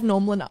started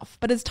normal enough,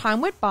 but as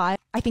time went by,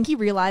 I think he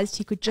realized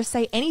he could just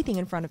say anything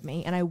in front of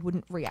me and I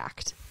wouldn't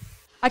react.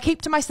 I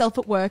keep to myself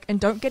at work and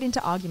don't get into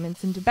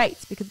arguments and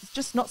debates because it's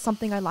just not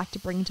something I like to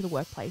bring into the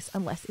workplace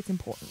unless it's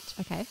important.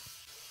 Okay.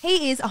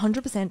 He is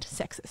 100%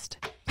 sexist.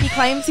 He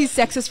claims his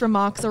sexist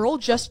remarks are all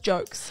just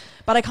jokes,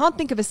 but I can't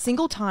think of a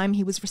single time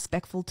he was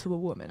respectful to a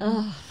woman.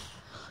 Ugh.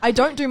 I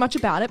don't do much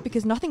about it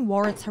because nothing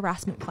warrants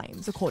harassment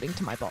claims, according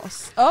to my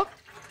boss. Oh.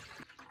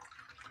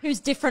 Who's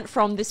different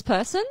from this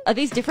person? Are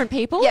these different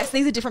people? Yes,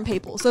 these are different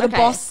people. So the Okay.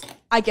 boss,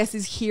 I guess,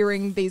 is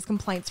hearing these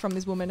complaints from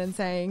this woman and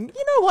saying,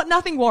 you know what,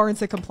 nothing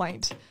warrants a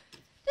complaint.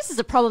 This is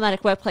a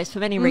problematic workplace for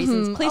many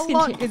reasons. Please A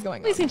lot continue. is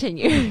going on. Please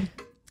continue.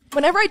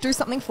 Whenever I do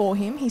something for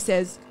him, he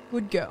says,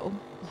 good girl.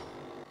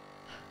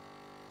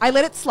 I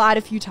let it slide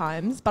a few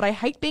times, but I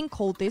hate being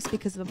called this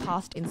because of a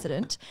past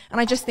incident, and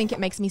I just think it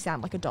makes me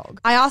sound like a dog.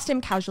 I asked him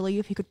casually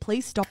if he could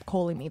please stop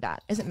calling me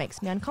that, as it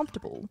makes me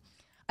uncomfortable.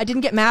 I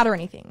didn't get mad or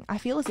anything. I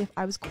feel as if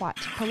I was quite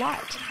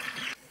polite.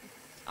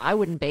 I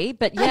wouldn't be,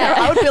 but I yeah.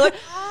 know, I would be like,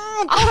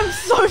 oh, God, I'm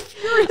so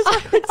furious.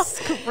 I would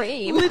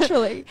scream.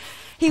 Literally.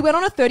 He went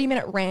on a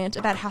 30-minute rant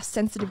about how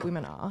sensitive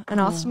women are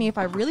and asked me if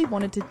I really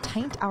wanted to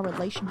taint our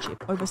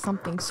relationship over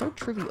something so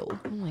trivial.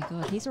 Oh my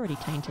God, he's already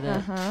tainted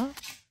it.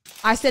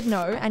 I said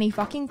no, and he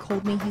fucking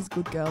called me his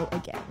good girl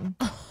again.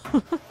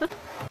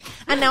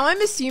 And now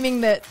I'm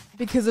assuming that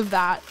because of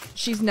that,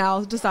 she's now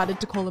decided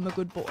to call him a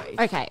good boy.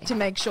 Okay. To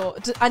make sure,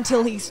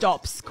 until he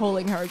stops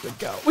calling her a good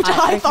girl, which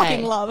I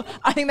fucking love.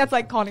 I think that's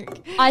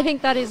iconic. I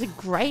think that is a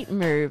great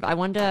move. I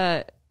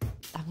wonder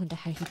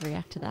how he'd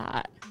react to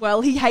that. Well,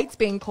 he hates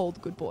being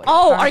called good boy.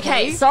 Oh, apparently.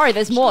 okay. Sorry,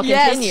 there's more.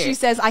 Yes, Continue. she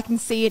says, I can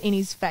see it in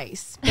his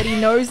face, but he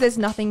knows there's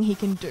nothing he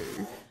can do.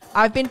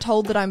 I've been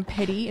told that I'm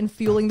petty and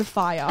fueling the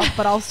fire,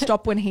 but I'll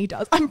stop when he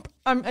does. I'm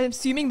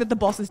assuming that the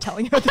boss is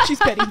telling her that she's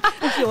petty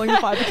and fueling the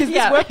fire because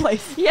this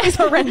workplace is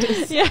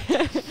horrendous.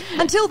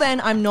 Until then,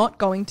 I'm not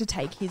going to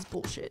take his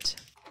bullshit.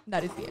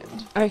 That is the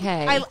end.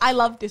 Okay. I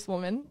love this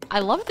woman. I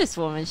love this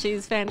woman.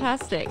 She's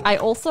fantastic. I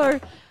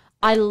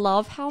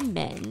love how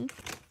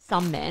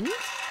some men,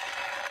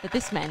 but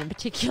this man in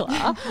particular,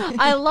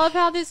 I love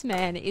how this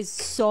man is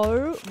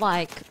so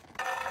like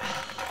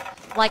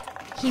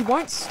he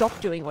won't stop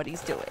doing what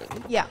he's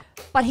doing. Yeah.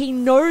 But he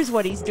knows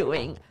what he's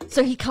doing,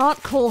 so he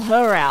can't call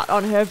her out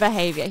on her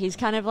behavior. He's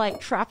kind of like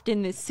trapped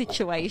in this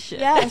situation.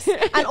 Yes.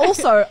 And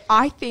also,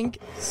 I think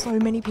so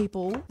many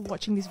people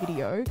watching this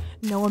video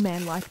know a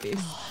man like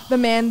this. The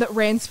man that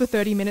rants for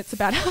 30 minutes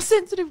about how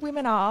sensitive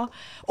women are.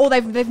 Or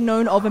they've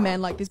known of a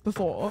man like this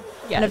before.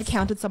 Yes. And have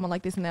encountered someone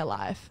like this in their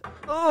life.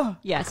 Oh,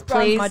 yes,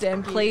 grinds my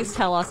damn gears. please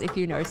tell us if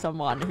you know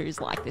someone who's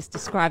like this.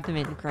 Describe them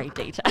in great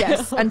detail.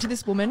 Yes. And to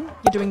this woman,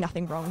 you're doing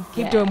nothing wrong.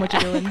 Keep doing what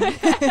you're doing.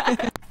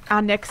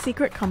 Our next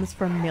secret comes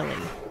from Millie.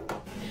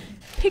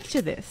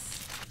 Picture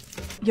this.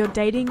 You're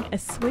dating a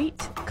sweet,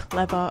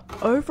 clever,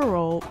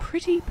 overall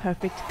pretty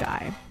perfect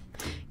guy.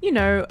 You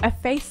know, a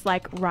face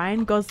like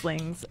Ryan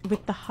Gosling's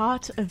with the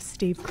heart of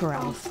Steve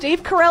Carell.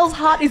 Steve Carell's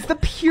heart is the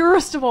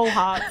purest of all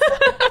hearts.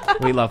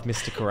 We love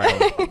Mr.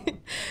 Carell.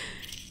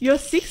 You're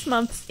 6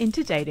 months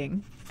into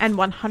dating and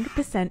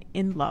 100%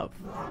 in love.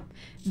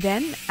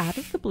 Then, out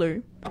of the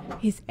blue,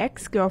 his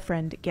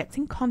ex-girlfriend gets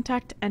in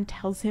contact and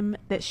tells him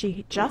that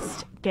she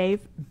just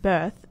gave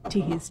birth to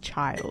his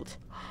child.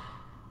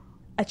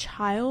 A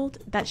child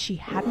that she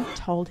hadn't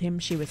told him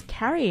she was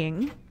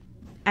carrying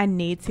and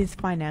needs his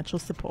financial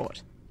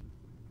support.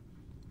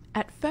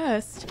 At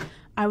first,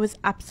 I was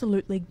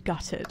absolutely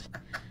gutted,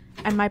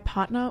 and my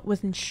partner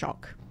was in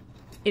shock.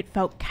 It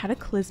felt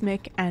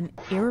cataclysmic and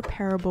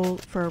irreparable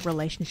for a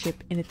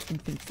relationship in its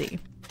infancy.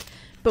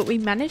 But we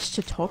managed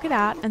to talk it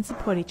out and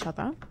support each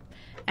other,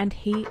 and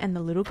he and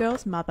the little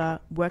girl's mother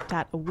worked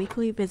out a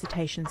weekly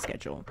visitation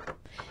schedule.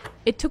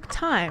 It took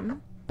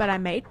time, but I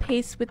made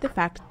peace with the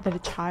fact that a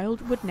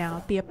child would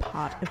now be a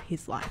part of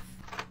his life.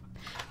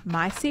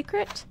 My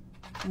secret?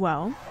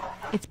 Well,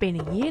 it's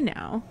been a year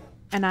now,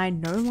 and I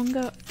no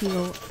longer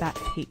feel that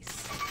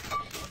peace.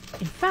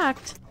 In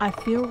fact, I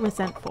feel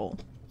resentful.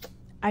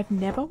 I've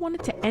never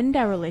wanted to end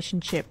our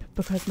relationship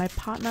because my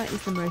partner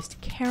is the most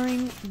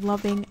caring,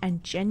 loving,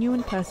 and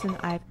genuine person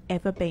I've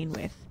ever been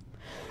with.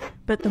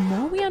 But the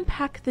more we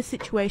unpack the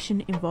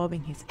situation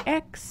involving his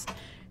ex,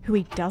 who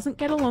he doesn't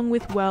get along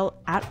with well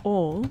at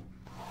all,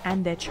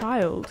 and their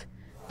child,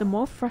 the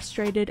more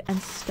frustrated and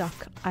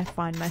stuck I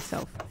find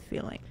myself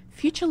feeling.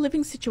 Future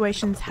living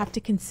situations have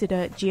to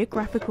consider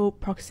geographical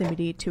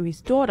proximity to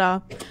his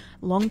daughter,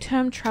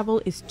 long-term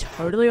travel is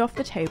totally off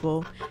the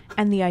table,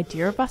 and the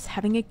idea of us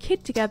having a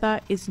kid together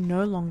is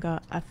no longer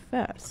a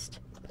first.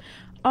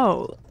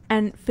 Oh,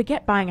 and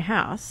forget buying a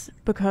house,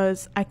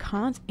 because I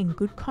can't in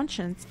good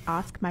conscience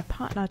ask my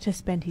partner to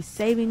spend his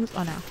savings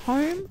on our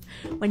home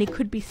when he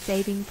could be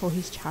saving for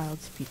his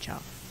child's future.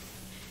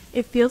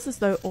 It feels as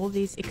though all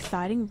these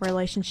exciting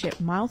relationship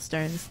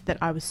milestones that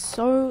I was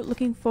so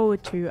looking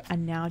forward to are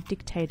now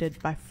dictated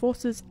by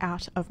forces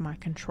out of my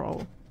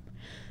control.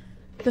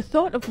 The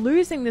thought of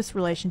losing this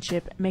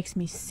relationship makes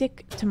me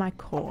sick to my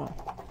core.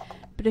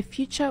 But a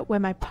future where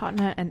my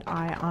partner and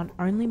I aren't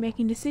only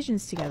making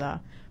decisions together,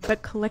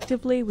 but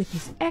collectively with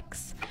his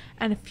ex,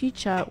 and a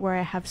future where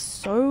I have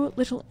so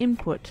little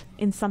input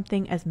in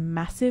something as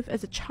massive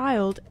as a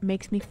child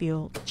makes me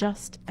feel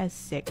just as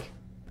sick.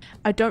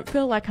 I don't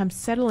feel like I'm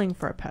settling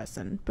for a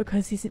person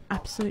because he's an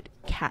absolute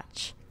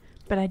catch,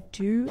 but I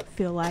do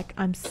feel like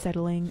I'm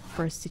settling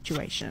for a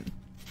situation.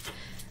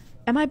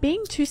 Am I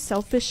being too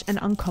selfish and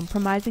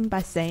uncompromising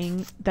by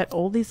saying that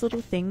all these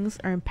little things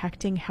are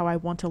impacting how I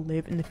want to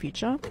live in the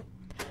future?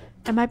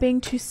 Am I being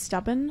too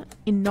stubborn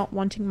in not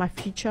wanting my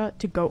future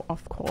to go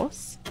off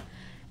course?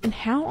 And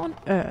how on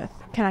earth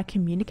can I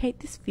communicate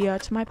this fear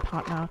to my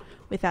partner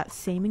without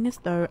seeming as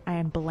though I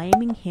am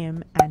blaming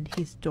him and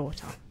his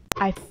daughter?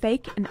 I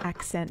fake an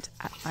accent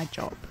at my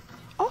job.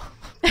 Oh,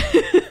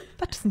 that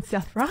doesn't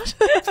sound right.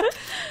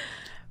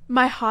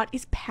 My heart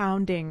is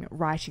pounding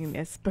writing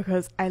this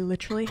because I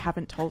literally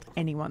haven't told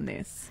anyone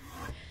this.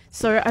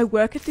 So I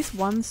work at this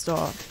one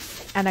store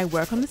and I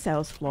work on the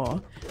sales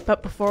floor,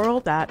 but before all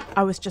that,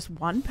 I was just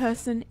one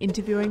person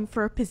interviewing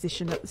for a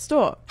position at the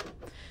store.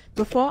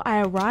 Before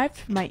I arrived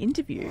for my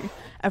interview,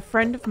 a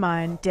friend of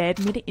mine dared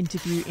me to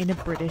interview in a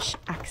British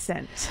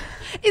accent.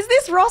 Is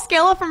this Ross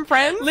Geller from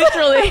Friends?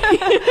 Literally.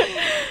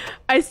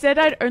 I said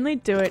I'd only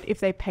do it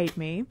if they paid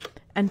me,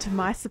 and to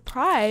my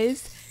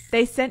surprise,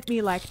 they sent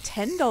me like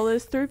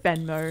 $10 through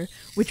Venmo,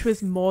 which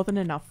was more than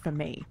enough for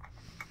me.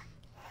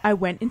 I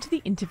went into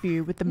the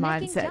interview with the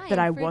mindset that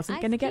I wasn't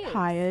going to get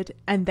hired,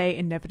 and they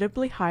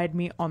inevitably hired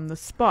me on the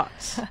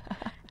spot.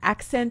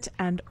 Accent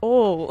and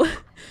all.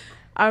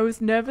 I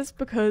was nervous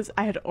because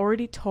I had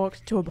already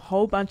talked to a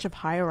whole bunch of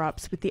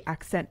higher-ups with the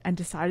accent and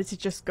decided to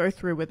just go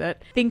through with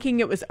it, thinking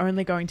it was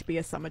only going to be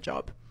a summer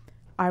job.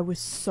 I was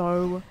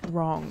so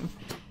wrong.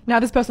 Now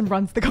this person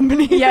runs the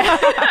company. Yeah.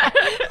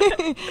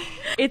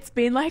 It's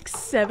been like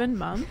 7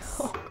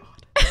 months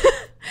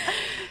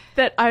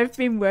that I've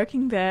been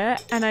working there,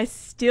 and I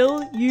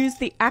still use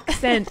the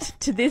accent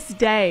to this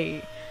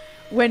day.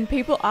 When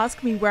people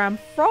ask me where I'm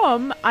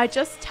from, I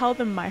just tell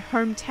them my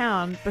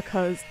hometown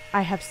because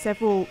I have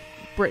several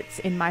Brits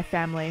in my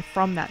family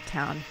from that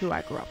town who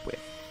I grew up with.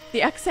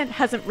 The accent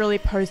hasn't really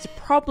posed a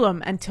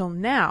problem until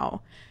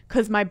now,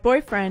 because my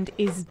boyfriend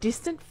is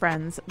distant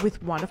friends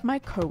with one of my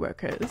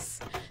co-workers,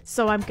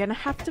 so I'm gonna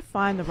have to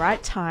find the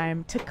right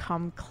time to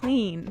come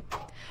clean.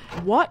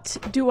 What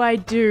do I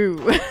do?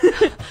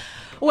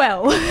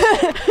 Well,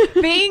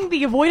 being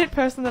the avoidant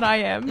person that I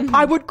am,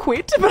 I would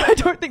quit, but I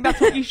don't think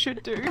that's what you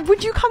should do.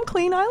 Would you come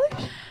clean,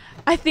 Eilish?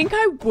 I think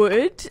I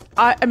would.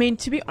 I mean,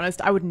 to be honest,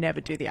 I would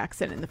never do the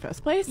accent in the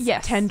first place.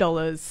 Yes.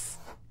 $10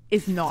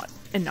 is not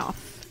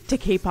enough to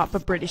keep up a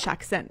British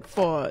accent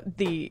for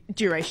the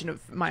duration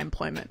of my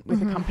employment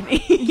with a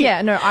company.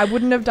 Yeah, no, I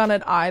wouldn't have done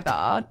it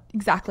either.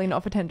 Exactly,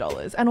 not for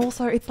 $10. And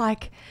also, it's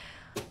like,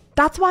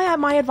 that's why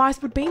my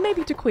advice would be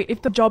maybe to quit.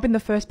 If the job in the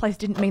first place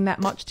didn't mean that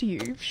much to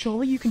you,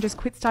 surely you can just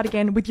quit, start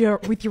again with your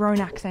own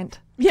accent.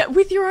 Yeah,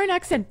 with your own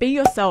accent. Be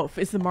yourself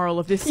is the moral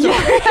of this story.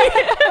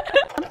 Yeah.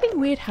 Something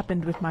weird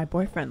happened with my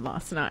boyfriend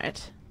last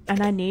night,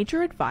 and I need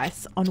your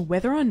advice on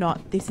whether or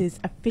not this is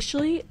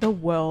officially the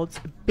world's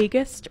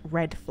biggest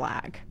red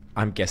flag.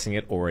 I'm guessing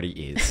it already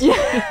is.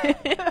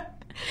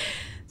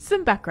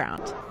 Some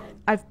background.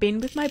 I've been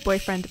with my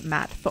boyfriend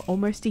Matt for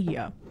almost a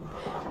year.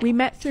 We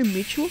met through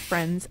mutual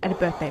friends at a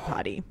birthday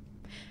party.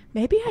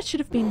 Maybe I should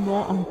have been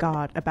more on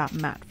guard about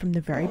Matt from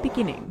the very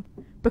beginning,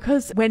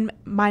 because when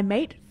my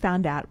mate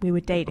found out we were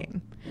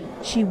dating,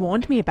 she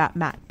warned me about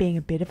Matt being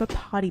a bit of a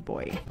party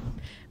boy.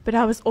 But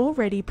I was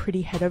already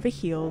pretty head over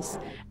heels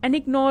and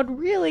ignored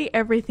really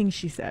everything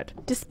she said.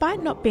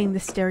 Despite not being the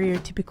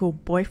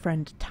stereotypical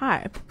boyfriend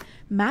type,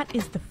 Matt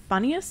is the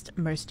funniest,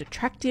 most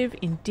attractive,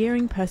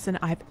 endearing person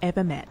I've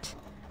ever met.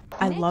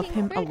 I love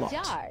him a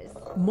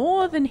lot.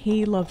 More than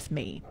he loves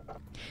me.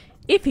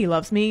 If he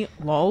loves me,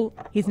 lol,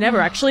 he's never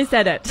actually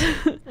said it.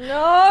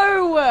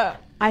 No!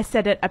 I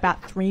said it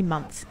about 3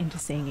 months into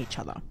seeing each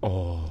other.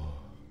 Oh.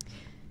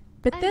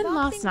 But then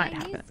last night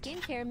happened.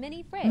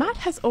 Matt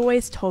has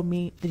always told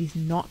me that he's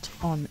not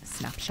on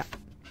Snapchat.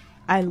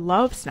 I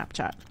love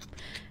Snapchat,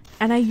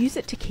 and I use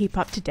it to keep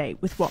up to date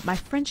with what my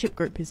friendship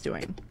group is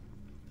doing.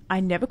 I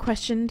never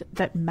questioned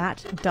that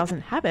Matt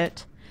doesn't have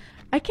it.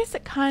 I guess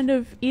it kind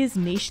of is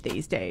niche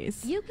these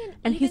days,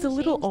 and he's a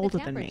little older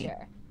than me.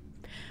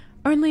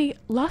 Only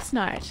last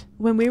night,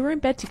 when we were in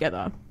bed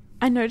together,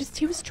 I noticed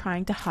he was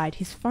trying to hide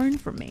his phone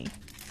from me.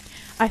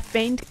 I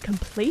feigned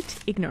complete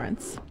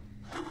ignorance,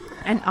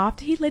 and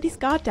after he let his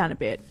guard down a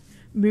bit,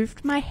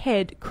 moved my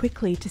head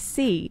quickly to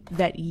see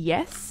that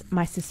yes,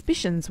 my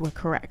suspicions were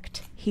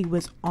correct. He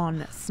was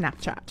on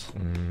Snapchat.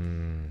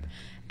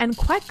 And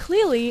quite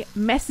clearly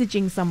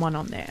messaging someone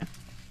on there.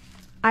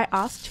 I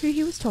asked who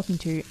he was talking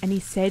to, and he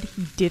said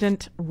he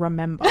didn't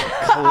remember.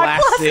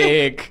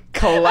 Classic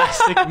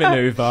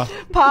maneuver.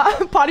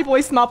 Party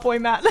boy, smart boy,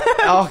 Matt.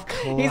 Oh,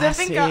 classic. He's a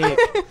thinker.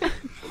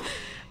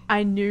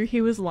 I knew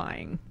he was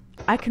lying.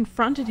 I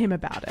confronted him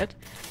about it,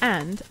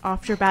 and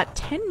after about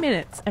 10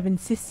 minutes of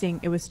insisting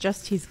it was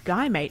just his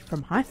guy mate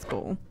from high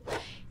school,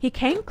 he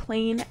came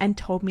clean and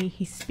told me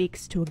he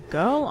speaks to a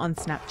girl on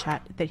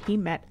Snapchat that he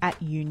met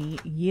at uni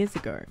years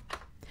ago.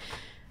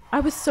 I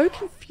was so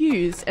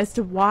confused as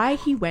to why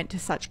he went to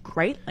such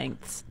great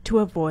lengths to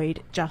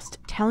avoid just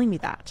telling me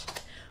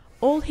that.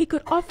 All he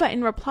could offer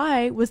in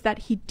reply was that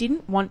he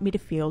didn't want me to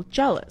feel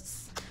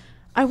jealous.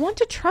 I want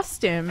to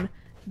trust him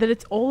that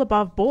it's all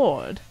above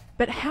board,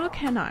 but how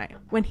can I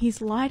when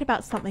he's lied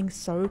about something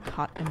so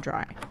cut and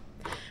dry?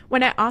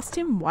 When I asked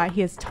him why he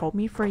has told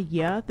me for a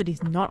year that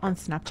he's not on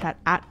Snapchat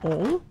at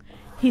all,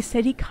 he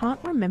said he can't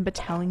remember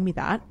telling me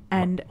that,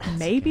 and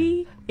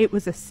maybe it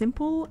was a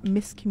simple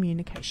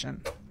miscommunication.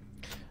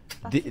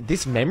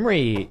 This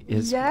memory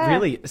is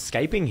really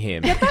escaping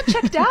him. Get that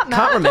checked out, Matt.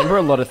 Can't remember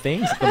a lot of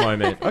things at the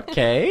moment.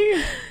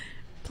 Okay.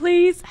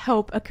 Please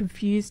help a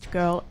confused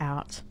girl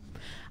out.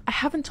 I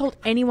haven't told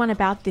anyone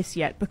about this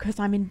yet because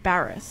I'm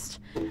embarrassed,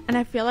 and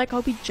I feel like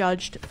I'll be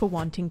judged for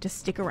wanting to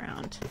stick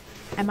around.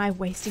 Am I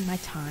wasting my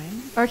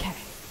time? Okay.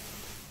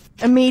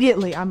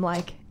 Immediately, I'm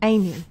like,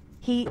 Amy,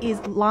 He is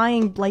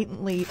lying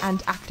blatantly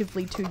and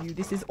actively to you.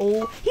 This is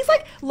all... He's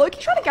like, Loki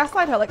trying to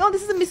gaslight her. Like, oh,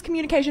 this is a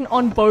miscommunication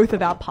on both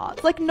of our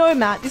parts. Like, no,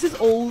 Matt, this is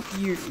all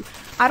you.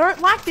 I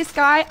don't like this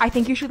guy. I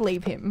think you should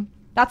leave him.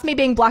 That's me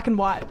being black and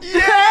white. Yay!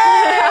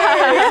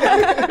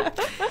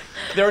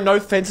 There are no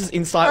fences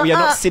in sight. We are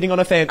not sitting on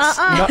a fence.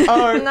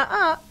 No.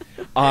 Nuh-uh.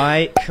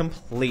 I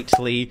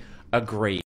completely agree.